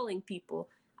hate calling people.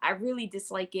 I really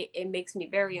dislike it. It makes me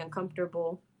very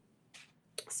uncomfortable.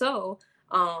 So,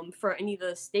 for any of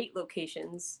the state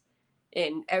locations,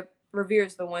 and Revere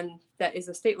is the one that is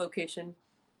a state location,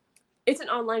 it's an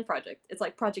online project. It's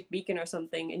like Project Beacon or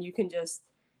something, and you can just,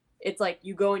 it's like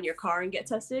you go in your car and get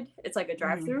tested. It's like a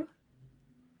drive-through.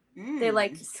 They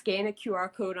like scan a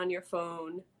QR code on your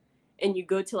phone, and you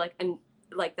go to like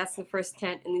that's the first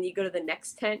tent, and then you go to the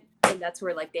next tent, and that's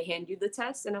where like they hand you the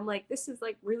test. And I'm like, this is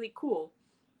like really cool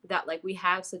that like we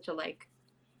have such a like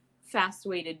fast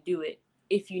way to do it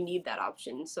if you need that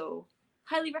option. So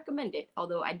highly recommend it.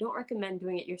 Although I don't recommend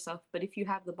doing it yourself, but if you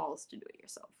have the balls to do it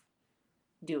yourself,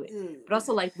 do it. But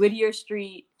also like Whittier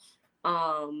Street,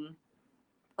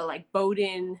 like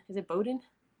Bowdoin. Is it Bowdoin?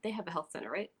 They have a health center,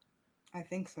 right? I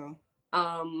think so.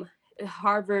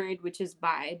 Harvard, which is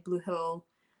by Blue Hill,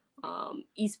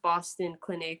 East Boston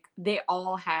Clinic, they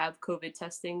all have COVID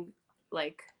testing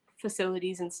like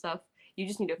facilities and stuff. You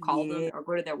just need to call them or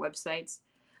go to their websites.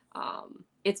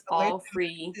 It's all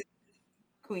free.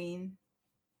 Queen.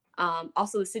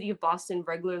 Also, the city of Boston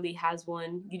regularly has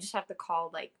one. You just have to call,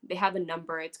 like, they have a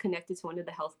number. It's connected to one of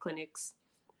the health clinics.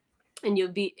 And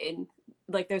you'll be in,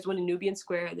 like, there's one in Nubian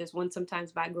Square. There's one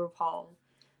sometimes by Grove Hall.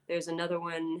 There's another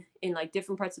one in, like,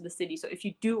 different parts of the city. So if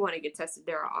you do want to get tested,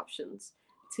 there are options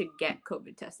to get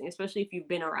COVID testing, especially if you've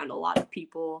been around a lot of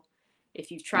people,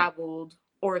 if you've traveled,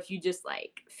 or if you just,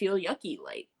 like, feel yucky,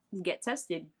 like, get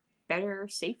tested. Better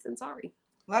safe than sorry.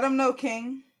 Let them know,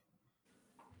 King.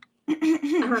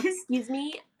 Excuse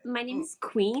me, my name is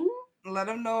Queen. Let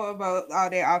them know about all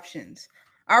their options.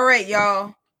 All right,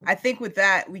 y'all. I think with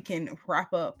that, we can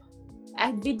wrap up.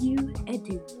 I bid you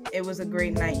adieu. It was a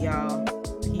great night, y'all.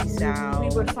 Peace out. We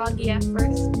were foggy at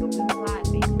first, but we were live,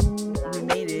 baby. We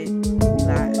made it. We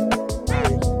live.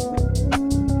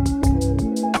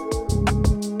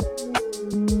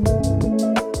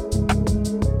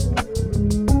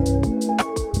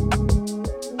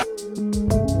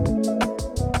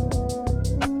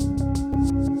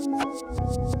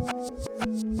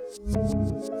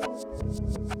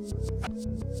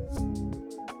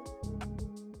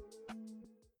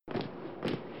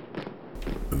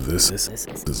 This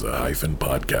is a Hyphen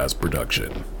Podcast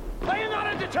production. Are you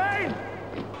not a detained!